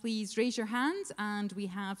on, please raise your hand, and we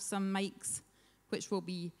have some mics which will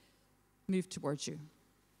be moved towards you.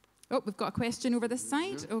 Oh, we've got a question over this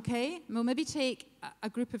side. Okay, we'll maybe take a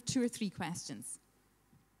group of 2 or 3 questions.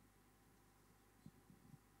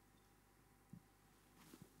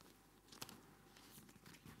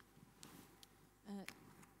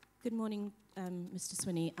 Good morning, Mr.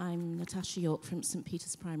 Swinney. I'm Natasha York from St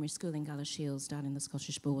Peter's Primary School in Galashiels down in the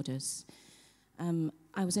Scottish Borders.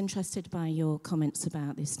 I was interested by your comments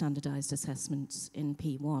about the standardised assessments in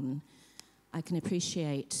P1. I can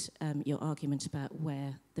appreciate your argument about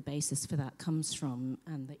where the basis for that comes from,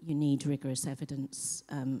 and that you need rigorous evidence,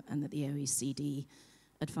 and that the OECD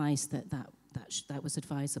advised that was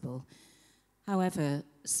advisable. However,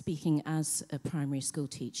 speaking as a primary school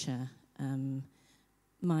teacher,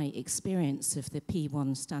 my experience of the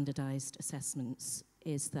P1 standardised assessments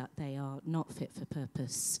is that they are not fit for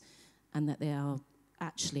purpose, and that they are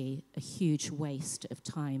actually a huge waste of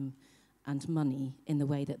time and money in the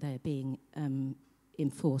way that they're being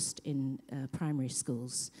enforced in primary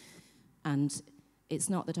schools. And it's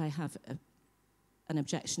not that I have an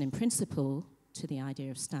objection in principle to the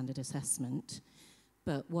idea of standard assessment,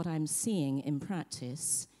 but what I'm seeing in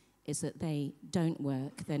practice is that they don't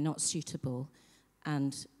work, they're not suitable,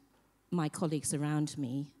 and my colleagues around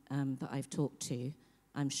me that I've talked to,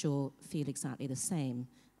 I'm sure, feel exactly the same.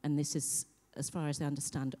 And this is, as far as I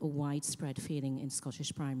understand, a widespread feeling in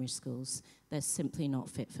Scottish primary schools. They're simply not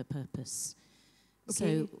fit for purpose.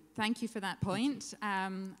 Okay, so, thank you for that point.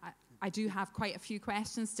 I do have quite a few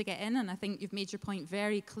questions to get in, and I think you've made your point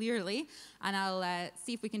very clearly. And I'll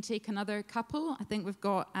see if we can take another couple. I think we've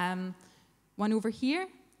got one over here.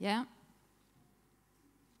 Yeah.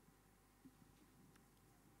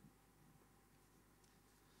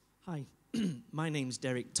 Hi, my name's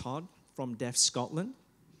Derek Todd from Deaf Scotland.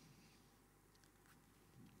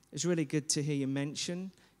 It's really good to hear you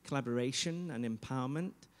mention collaboration and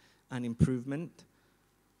empowerment and improvement.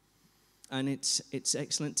 And it's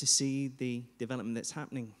excellent to see the development that's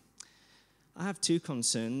happening. I have 2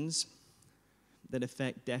 concerns that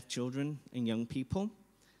affect deaf children and young people.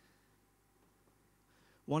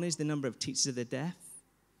 One is the number of teachers of the deaf.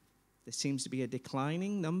 There seems to be a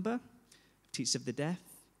declining number of teachers of the deaf,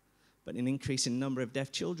 but an increase in number of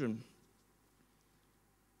deaf children,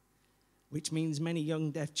 which means many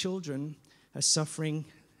young deaf children are suffering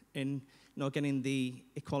in not getting the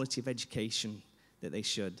equality of education that they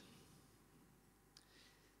should.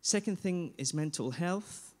 Second thing is mental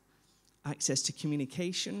health, access to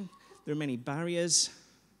communication. There are many barriers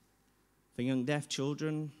for young deaf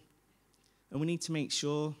children, And we need to make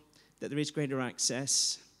sure that there is greater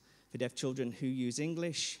access for deaf children who use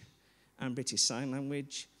English and British Sign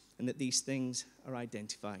Language, and that these things are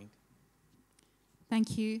identified.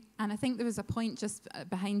 Thank you. And I think there was a point just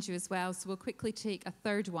behind you as well, so we'll quickly take a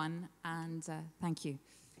third one, and thank you.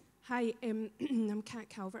 Hi, I'm Kat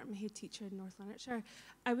Calvert. I'm a head teacher in North Lanarkshire.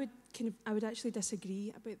 I would actually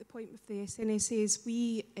disagree about the point with the SNSAs.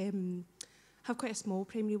 We have quite a small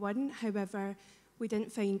primary one. However, we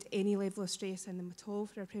didn't find any level of stress in them at all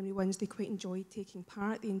for our primary ones. They quite enjoyed taking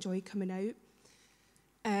part. They enjoyed coming out.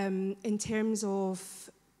 In terms of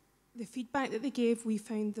the feedback that they gave, we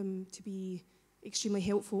found them to be extremely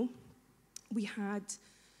helpful. We had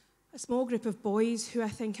a small group of boys who I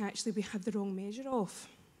think actually we had the wrong measure of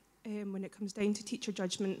when it comes down to teacher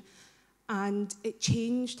judgment, and it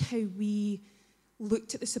changed how we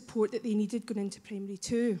looked at the support that they needed going into primary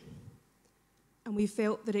 2. And we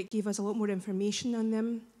felt that it gave us a lot more information on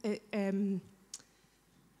them.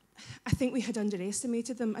 I think we had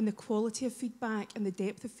underestimated them, and the quality of feedback and the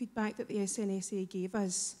depth of feedback that the SNSA gave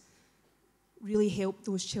us really helped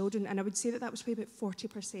those children. And I would say that that was probably about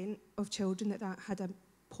 40% of children that had a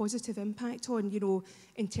positive impact on, you know,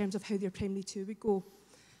 in terms of how their primary 2 would go.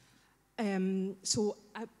 So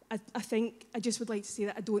I think, I just would like to say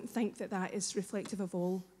that I don't think that that is reflective of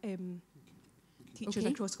all teachers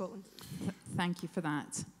across Scotland. Thank you for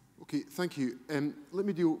that. Okay, thank you. Let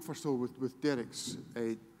me deal first of all with Derek's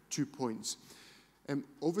 2 points.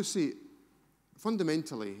 Obviously,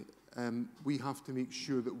 fundamentally, we have to make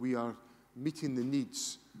sure that we are meeting the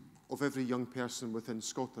needs of every young person within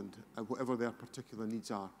Scotland, whatever their particular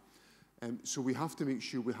needs are. So we have to make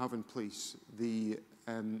sure we have in place the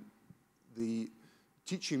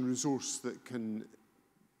teaching resource that can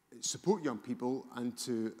support young people and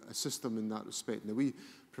to assist them in that respect. Now, we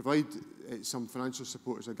provide some financial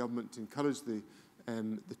support as a government to encourage the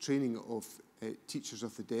training of teachers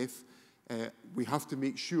of the deaf. We have to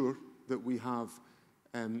make sure that we have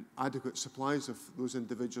adequate supplies of those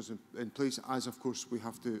individuals in place, as of course we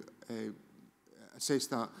have to assess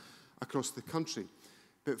that across the country.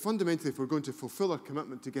 But fundamentally, if we're going to fulfil our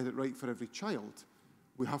commitment to get it right for every child,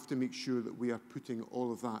 we have to make sure that we are putting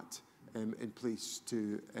all of that in place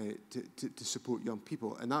to support young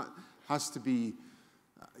people. And that has to be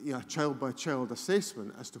a child-by-child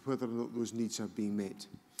assessment as to whether or not those needs are being met.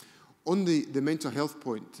 On the mental health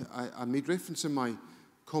point, I made reference in my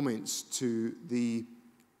comments to the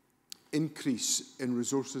increase in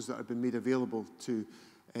resources that have been made available to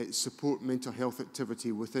support mental health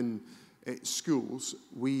activity within schools.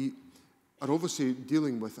 We are obviously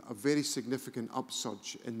dealing with a very significant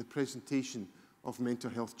upsurge in the presentation of mental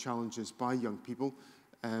health challenges by young people.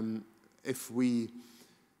 If we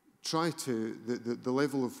try to, the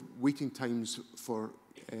level of waiting times for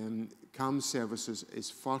CAMS services is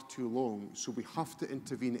far too long, so we have to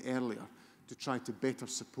intervene earlier to try to better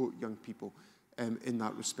support young people in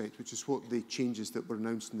that respect, which is what the changes that were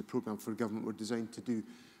announced in the programme for government were designed to do.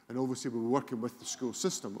 And obviously we're working with the school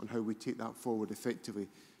system on how we take that forward effectively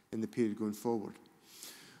in the period going forward.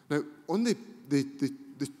 Now, on the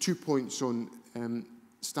 2 points on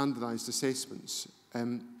standardised assessments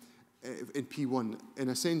in P1, in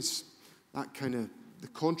a sense, that kind of, the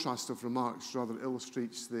contrast of remarks rather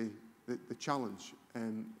illustrates the challenge,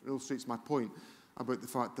 illustrates my point about the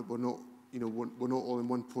fact that we're not all in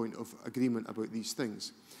one point of agreement about these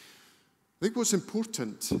things. I think what's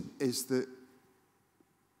important is that,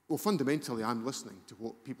 well, fundamentally, I'm listening to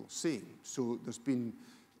what people are saying. So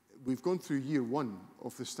we've gone through year 1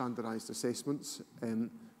 of the standardised assessments.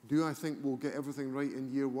 Do I think we'll get everything right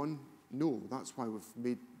in year 1? No, that's why we've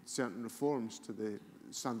made certain reforms to the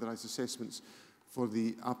standardised assessments for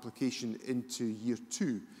the application into year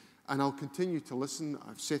 2. And I'll continue to listen.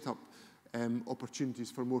 I've set up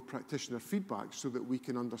opportunities for more practitioner feedback so that we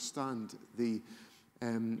can understand the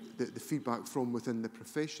feedback from within the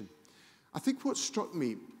profession. I think what struck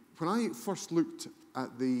me, when I first looked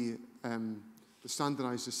at the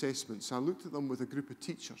standardised assessments, I looked at them with a group of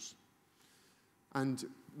teachers. And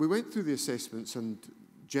we went through the assessments, and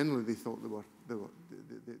generally they thought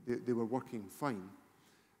they were working fine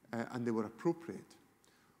and they were appropriate.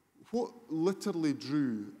 What literally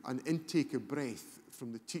drew an intake of breath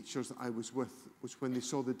from the teachers that I was with was when they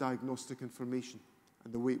saw the diagnostic information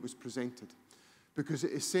and the way it was presented. Because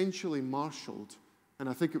it essentially marshalled, and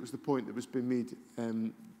I think it was the point that was being made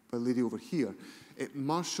by a lady over here, it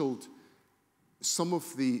marshalled some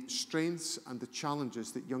of the strengths and the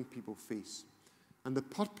challenges that young people face. And the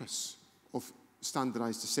purpose of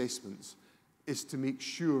standardised assessments is to make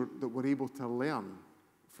sure that we're able to learn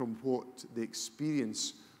from what the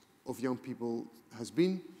experience of young people has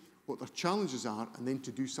been, what their challenges are, and then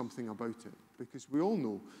to do something about it. Because we all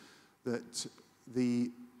know that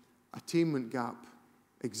the attainment gap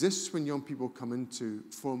exists when young people come into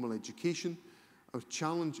formal education. Our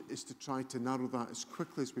challenge is to try to narrow that as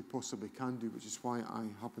quickly as we possibly can do, which is why I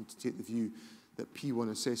happen to take the view that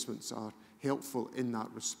P1 assessments are helpful in that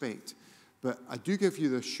respect. But I do give you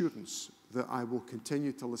the assurance that I will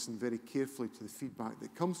continue to listen very carefully to the feedback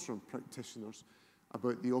that comes from practitioners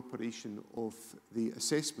about the operation of the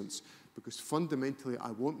assessments, because fundamentally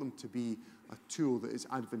I want them to be a tool that is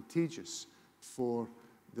advantageous for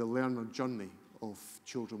the learner journey of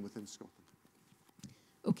children within Scotland.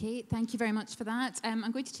 Okay, thank you very much for that.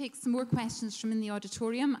 I'm going to take some more questions from in the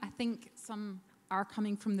auditorium. I think some are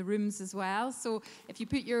coming from the rooms as well. So if you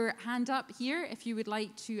put your hand up here, if you would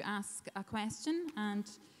like to ask a question. And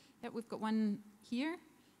yeah, we've got one here.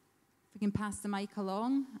 If we can pass the mic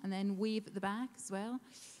along and then wave at the back as well.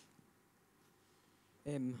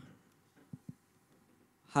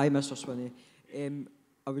 Hi, Mr. Swinney.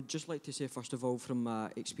 I would just like to say, first of all, from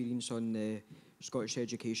my experience on the Scottish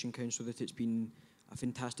Education Council, that it's been a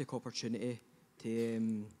fantastic opportunity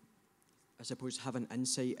to, I suppose, have an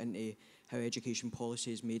insight into how education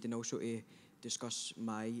policy is made, and also to discuss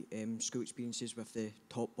my school experiences with the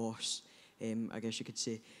top boss, I guess you could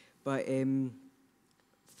say. But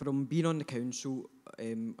from being on the council,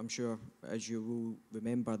 I'm sure, as you will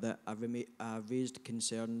remember, that I raised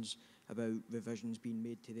concerns about revisions being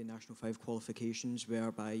made to the National 5 qualifications,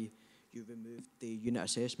 whereby you removed the unit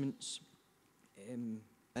assessments in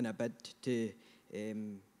a bid to,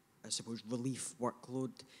 I suppose, relief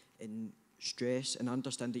workload and stress. And I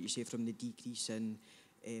understand that you say from the decrease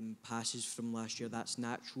in passes from last year, that's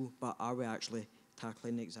natural, but are we actually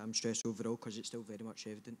tackling exam stress overall, because it's still very much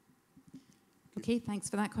evident? Okay, thanks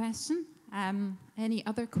for that question. Any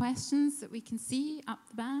other questions that we can see up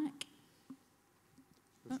the back?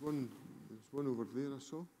 There's one over there I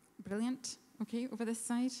saw. Brilliant. Okay, over this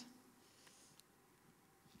side.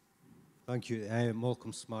 Thank you.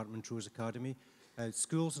 Malcolm Smart, Montrose Academy.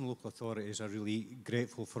 Schools and local authorities are really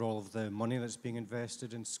grateful for all of the money that's being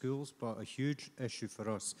invested in schools, but a huge issue for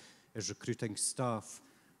us is recruiting staff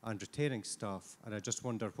and retaining staff. And I just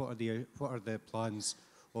wonder, what are the plans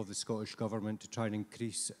of the Scottish Government to try and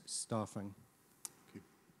increase staffing?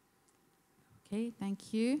 Okay,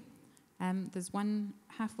 thank you. There's one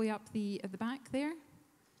halfway up at the back there.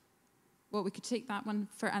 Well, we could take that one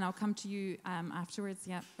and I'll come to you afterwards.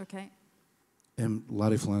 Yeah, okay.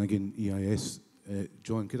 Larry Flanagan, EIS.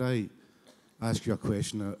 John, could I ask you a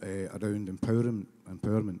question around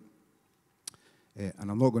empowerment?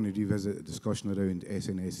 And I'm not going to revisit the discussion around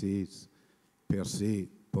SNSAs per se,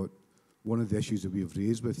 but one of the issues that we've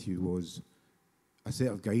raised with you was a set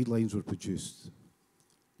of guidelines were produced,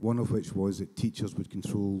 one of which was that teachers would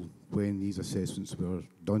control when these assessments were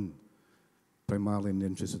done, primarily in the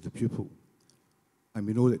interest of the pupil. And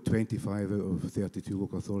we know that 25 out of 32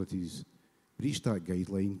 local authorities reached that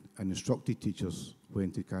guideline and instructed teachers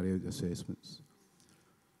when to carry out assessments.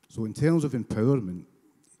 So in terms of empowerment,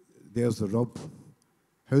 there's the rub.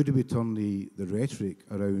 How do we turn the rhetoric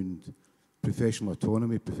around professional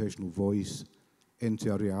autonomy, professional voice,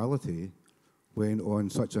 into a reality when on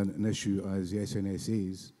such an issue as the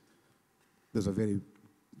SNSAs, there's a very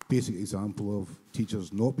basic example of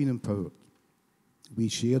teachers not being empowered. We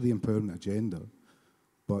share the empowerment agenda,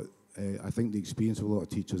 but I think the experience of a lot of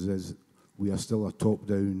teachers is we are still a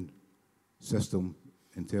top-down system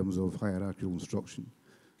in terms of hierarchical instruction.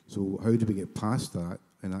 So how do we get past that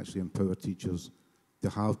and actually empower teachers to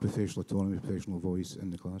have professional autonomy, professional voice in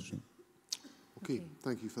the classroom? Okay,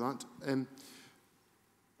 thank you for that.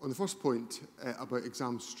 On the first point about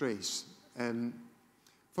exam stress,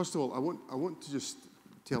 first of all, I want to just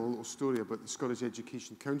tell a little story about the Scottish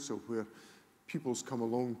Education Council, where pupils come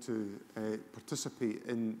along to participate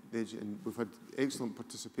in and we've had excellent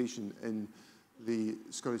participation in the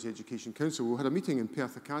Scottish Education Council. We had a meeting in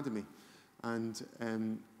Perth Academy, and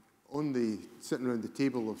sitting around the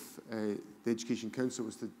table of the Education Council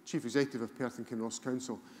was the Chief Executive of Perth and Kinross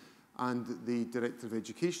Council and the Director of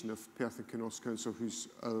Education of Perth and Kinross Council, who's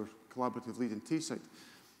our collaborative lead in Tayside.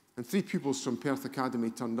 And 3 pupils from Perth Academy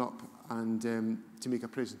turned up and to make a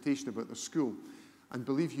presentation about their school. And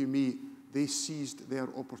believe you me, they seized their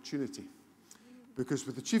opportunity. Because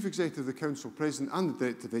with the Chief Executive of the Council present and the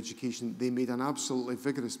Director of Education, they made an absolutely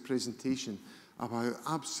vigorous presentation about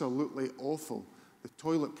how absolutely awful the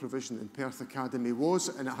toilet provision in Perth Academy was,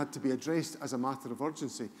 and it had to be addressed as a matter of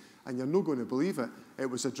urgency. And you're not going to believe it, it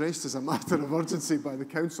was addressed as a matter of urgency by the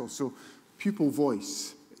Council. So pupil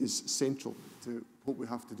voice is central to what we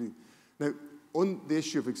have to do. Now, on the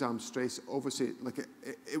issue of exam stress, obviously,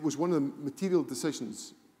 it was one of the material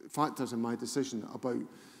decisions factors in my decision about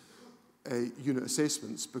unit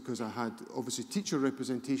assessments, because I had obviously teacher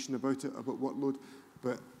representation about it, about workload.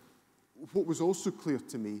 But what was also clear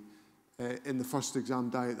to me in the first exam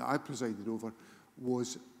diet that I presided over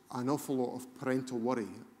was an awful lot of parental worry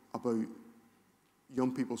about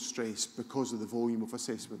young people's stress because of the volume of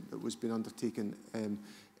assessment that was being undertaken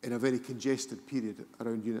in a very congested period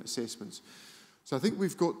around unit assessments. So I think we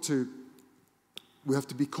have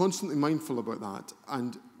to be constantly mindful about that,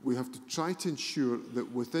 and we have to try to ensure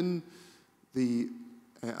that within the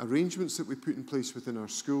arrangements that we put in place within our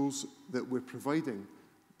schools, that we're providing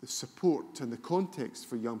the support and the context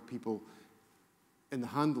for young people in the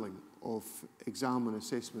handling of exam and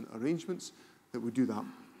assessment arrangements, that we do that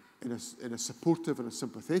in a supportive and a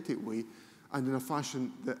sympathetic way, and in a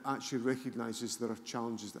fashion that actually recognises there are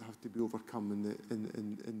challenges that have to be overcome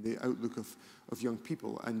in the outlook of young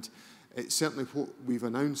people. And it's certainly what we've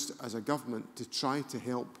announced as a government to try to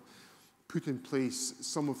help put in place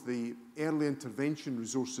some of the early intervention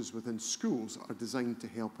resources within schools are designed to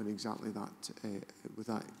help in exactly that, with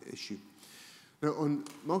that issue. Now, on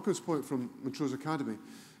Malcolm's point from Montrose Academy,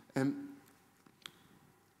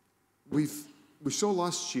 we saw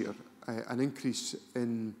last year an increase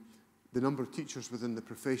in the number of teachers within the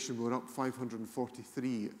profession. We're up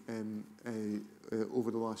 543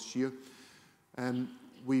 over the last year.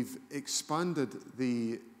 We've expanded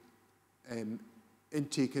the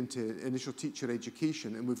intake into initial teacher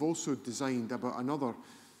education, and we've also designed about another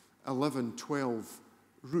 11, 12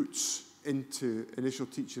 routes into initial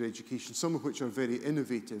teacher education, some of which are very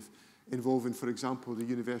innovative, involving, for example, the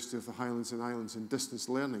University of the Highlands and Islands in distance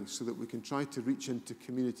learning, so that we can try to reach into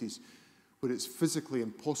communities where it's physically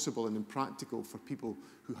impossible and impractical for people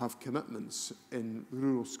who have commitments in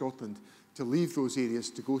rural Scotland to leave those areas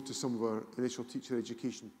to go to some of our initial teacher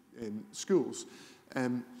education schools,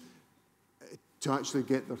 to actually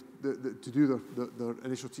get to do their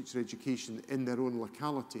initial teacher education in their own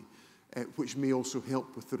locality, which may also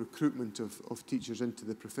help with the recruitment of teachers into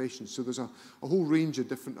the profession. So there's a whole range of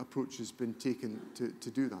different approaches been taken to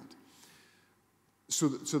do that. So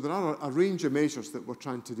there are a range of measures that we're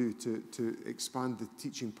trying to do to expand the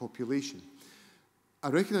teaching population. I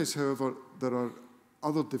recognise, however, there are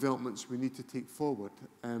other developments we need to take forward.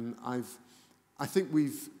 I think we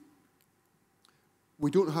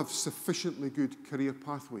don't have sufficiently good career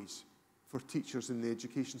pathways for teachers in the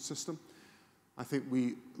education system. I think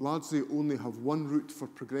we largely only have one route for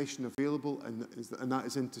progression available, and that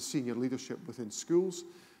is into senior leadership within schools,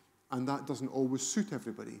 and that doesn't always suit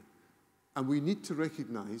everybody. And we need to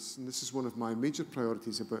recognise, and this is one of my major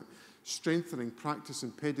priorities about strengthening practice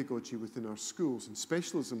and pedagogy within our schools and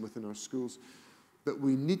specialism within our schools, that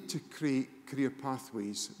we need to create career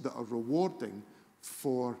pathways that are rewarding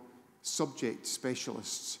for subject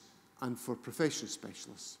specialists and for profession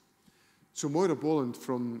specialists. So Moira Bolland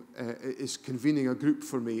is convening a group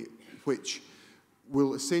for me which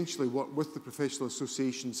will essentially work with the professional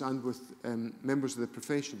associations and with members of the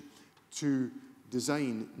profession to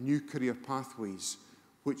design new career pathways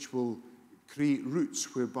which will create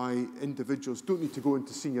routes whereby individuals don't need to go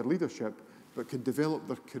into senior leadership but can develop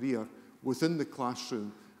their career within the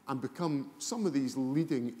classroom and become some of these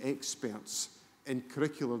leading experts in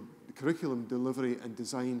curriculum delivery and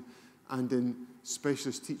design and in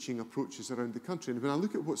specialist teaching approaches around the country. And when I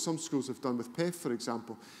look at what some schools have done with PEF, for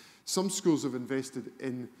example, some schools have invested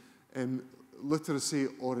in literacy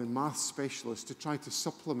or in maths specialists to try to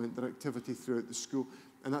supplement their activity throughout the school,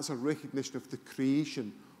 and that's a recognition of the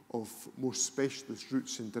creation of more specialist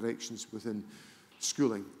routes and directions within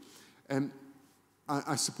schooling.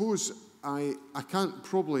 I suppose I can't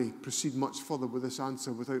probably proceed much further with this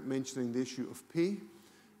answer without mentioning the issue of pay,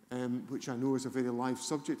 which I know is a very live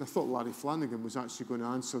subject. I thought Larry Flanagan was actually going to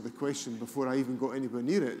answer the question before I even got anywhere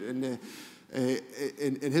near it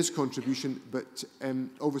in his contribution, but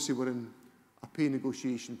obviously we're in a pay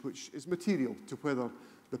negotiation which is material to whether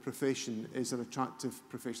the profession is an attractive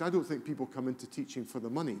profession. I don't think people come into teaching for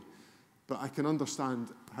the money, but I can understand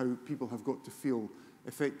how people have got to feel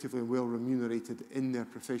effectively and well remunerated in their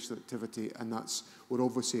professional activity, and we're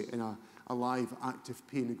obviously in a live, active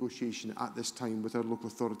pay negotiation at this time with our local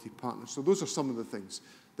authority partners. So those are some of the things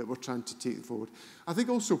that we're trying to take forward. I think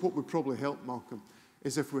also what would probably help, Malcolm,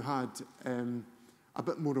 is if we had a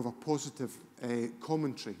bit more of a positive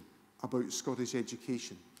commentary about Scottish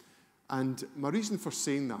education. And my reason for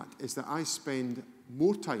saying that is that I spend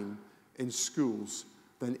more time in schools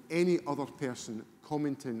than any other person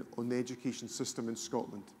commenting on the education system in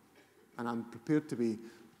Scotland. And I'm prepared to be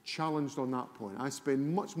challenged on that point. I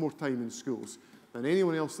spend much more time in schools than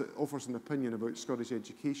anyone else that offers an opinion about Scottish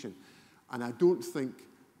education. And I don't think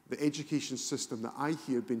The education system that I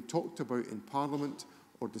hear being talked about in Parliament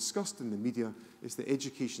or discussed in the media is the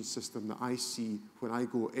education system that I see when I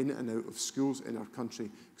go in and out of schools in our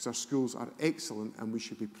country, because our schools are excellent and we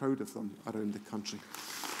should be proud of them around the country.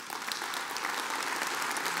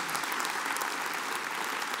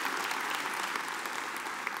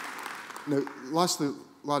 Now, lastly,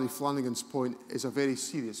 Larry Flanagan's point is a very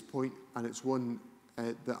serious point, and it's one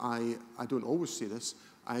that I don't always say this,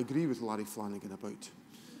 I agree with Larry Flanagan about.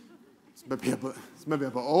 It's maybe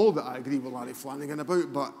about all that I agree with Larry Flanagan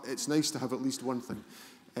about, but it's nice to have at least one thing.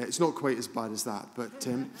 It's not quite as bad as that, but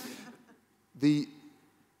the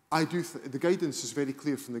guidance is very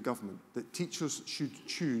clear from the government that teachers should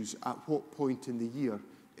choose at what point in the year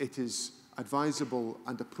it is advisable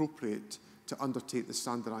and appropriate to undertake the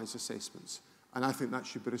standardised assessments. And I think that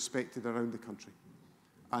should be respected around the country.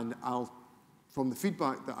 And from the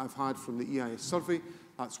feedback that I've had from the EIS survey,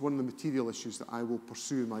 that's one of the material issues that I will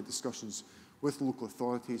pursue in my discussions with local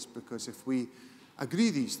authorities, because if we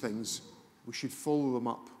agree these things, we should follow them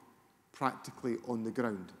up practically on the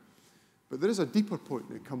ground. But there is a deeper point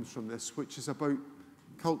that comes from this, which is about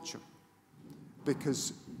culture.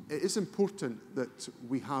 Because it is important that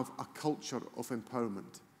we have a culture of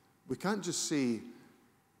empowerment. We can't just say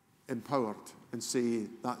empowered and say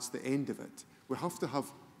that's the end of it. We have to have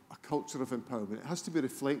a culture of empowerment. It has to be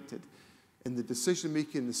reflected in the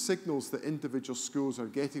decision-making, the signals that individual schools are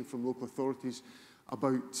getting from local authorities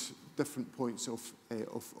about different points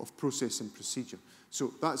of process and procedure.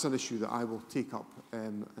 So that's an issue that I will take up,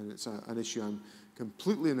 and it's an issue I'm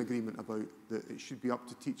completely in agreement about, that it should be up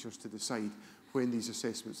to teachers to decide when these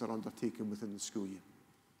assessments are undertaken within the school year.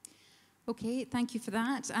 Okay, thank you for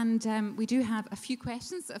that. And we do have a few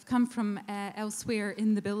questions that have come from elsewhere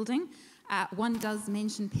in the building. One does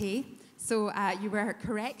mention pay, so you were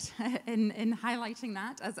correct in highlighting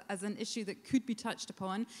that as an issue that could be touched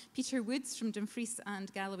upon. Peter Woods from Dumfries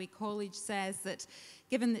and Galloway College says that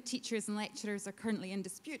given that teachers and lecturers are currently in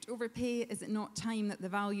dispute over pay, is it not time that the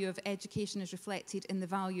value of education is reflected in the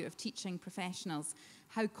value of teaching professionals?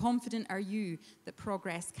 How confident are you that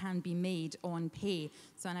progress can be made on pay?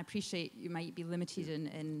 So, and I appreciate you might be limited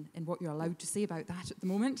in what you're allowed to say about that at the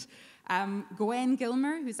moment. Gwen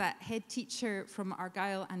Gilmer, who's a head teacher from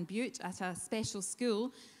Argyll and Bute at a special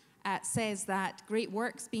school, says that great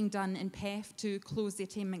work's being done in PEF to close the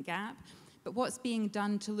attainment gap, but what's being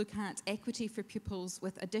done to look at equity for pupils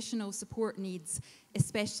with additional support needs,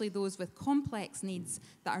 especially those with complex needs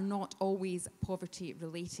that are not always poverty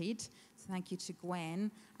related? So thank you to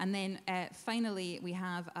Gwen. And then finally, we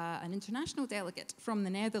have an international delegate from the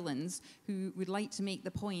Netherlands who would like to make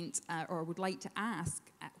the point, or would like to ask,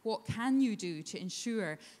 what can you do to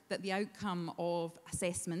ensure that the outcome of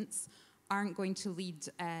assessments aren't going to lead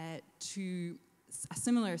to a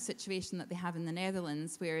similar situation that they have in the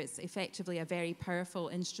Netherlands, where it's effectively a very powerful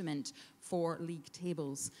instrument for league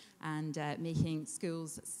tables and making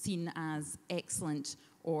schools seen as excellent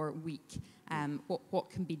or weak. What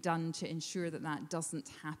can be done to ensure that that doesn't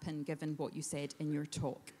happen, given what you said in your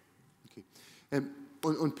talk? Okay.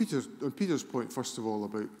 On Peter's point, first of all,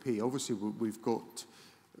 about pay, obviously we've got,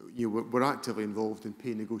 we're actively involved in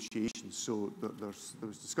pay negotiations, so there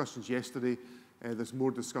was discussions yesterday. There's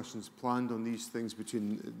more discussions planned on these things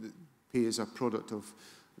between pay as a product of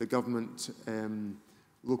the government,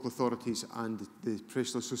 local authorities and the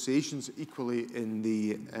professional associations, equally in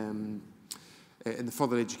the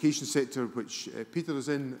further education sector, which Peter is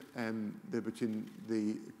in, between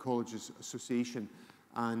the Colleges Association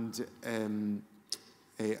and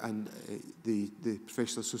the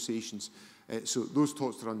professional associations. So those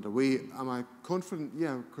talks are underway. Am I confident?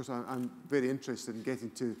 Yeah, because I'm very interested in getting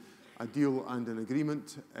to a deal and an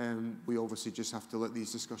agreement. We obviously just have to let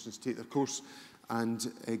these discussions take their course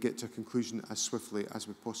and get to a conclusion as swiftly as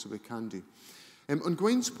we possibly can do. On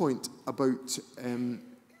Gwen's point about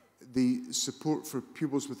the support for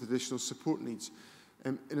pupils with additional support needs,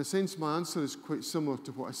 in a sense my answer is quite similar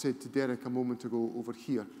to what I said to Derek a moment ago over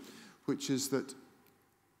here, which is that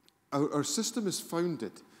our system is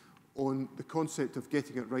founded on the concept of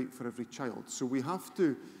getting it right for every child. So we have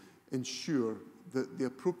to ensure that the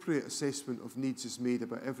appropriate assessment of needs is made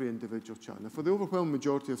about every individual child. Now, for the overwhelming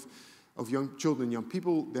majority of young children and young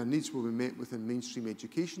people, their needs will be met within mainstream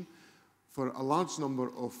education. For a large number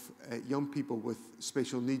of young people with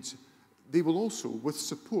special needs, they will also, with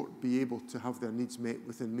support, be able to have their needs met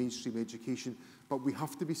within mainstream education, but we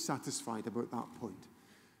have to be satisfied about that point.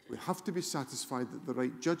 We have to be satisfied that the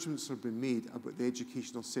right judgments are being made about the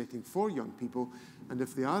educational setting for young people, and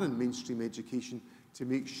if they are in mainstream education, to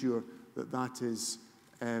make sure that that is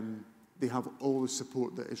they have all the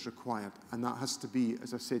support that is required. And that has to be,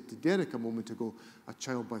 as I said to Derek a moment ago, a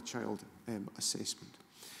child-by-child assessment.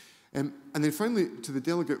 And then finally, to the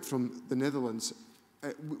delegate from the Netherlands,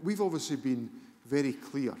 we've obviously been very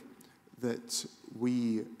clear that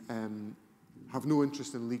we have no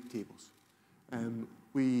interest in league tables.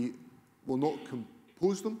 We will not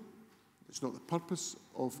compose them. It's not the purpose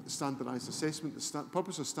of standardised assessment. The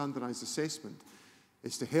purpose of standardised assessment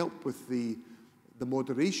is to help with the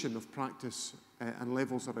moderation of practice and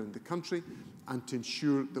levels around the country, and to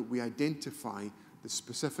ensure that we identify the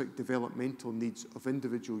specific developmental needs of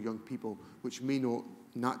individual young people which may not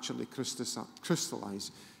naturally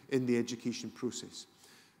crystallise in the education process.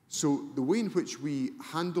 So the way in which we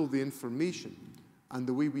handle the information and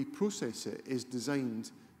the way we process it is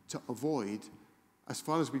designed to avoid, as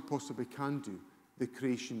far as we possibly can do, the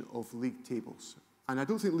creation of league tables. And I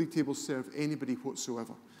don't think league tables serve anybody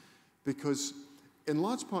whatsoever, because in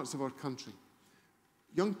large parts of our country,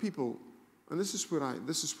 young people, and this is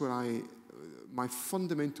where my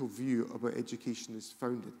fundamental view about education is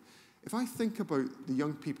founded. If I think about the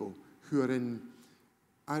young people who are in,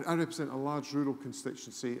 I represent a large rural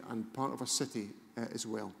constituency and part of a city as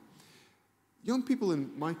well. Young people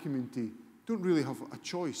in my community don't really have a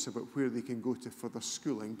choice about where they can go to for their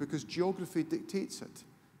schooling, because geography dictates it.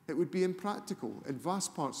 It would be impractical in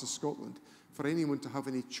vast parts of Scotland for anyone to have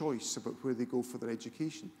any choice about where they go for their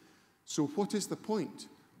education. So what is the point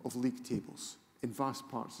of league tables in vast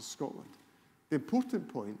parts of Scotland? The important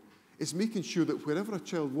point is making sure that wherever a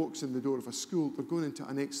child walks in the door of a school, they're going into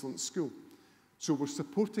an excellent school. So we're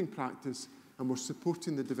supporting practice and we're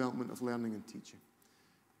supporting the development of learning and teaching.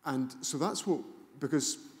 And so that's what,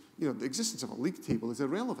 because the existence of a league table is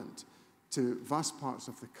irrelevant to vast parts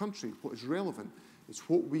of the country. What is relevant is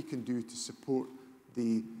what we can do to support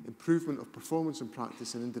the improvement of performance and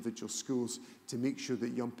practice in individual schools to make sure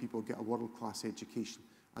that young people get a world-class education.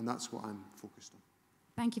 And that's what I'm focused on.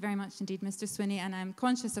 Thank you very much indeed, Mr. Swinney. And I'm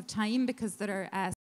conscious of time because there are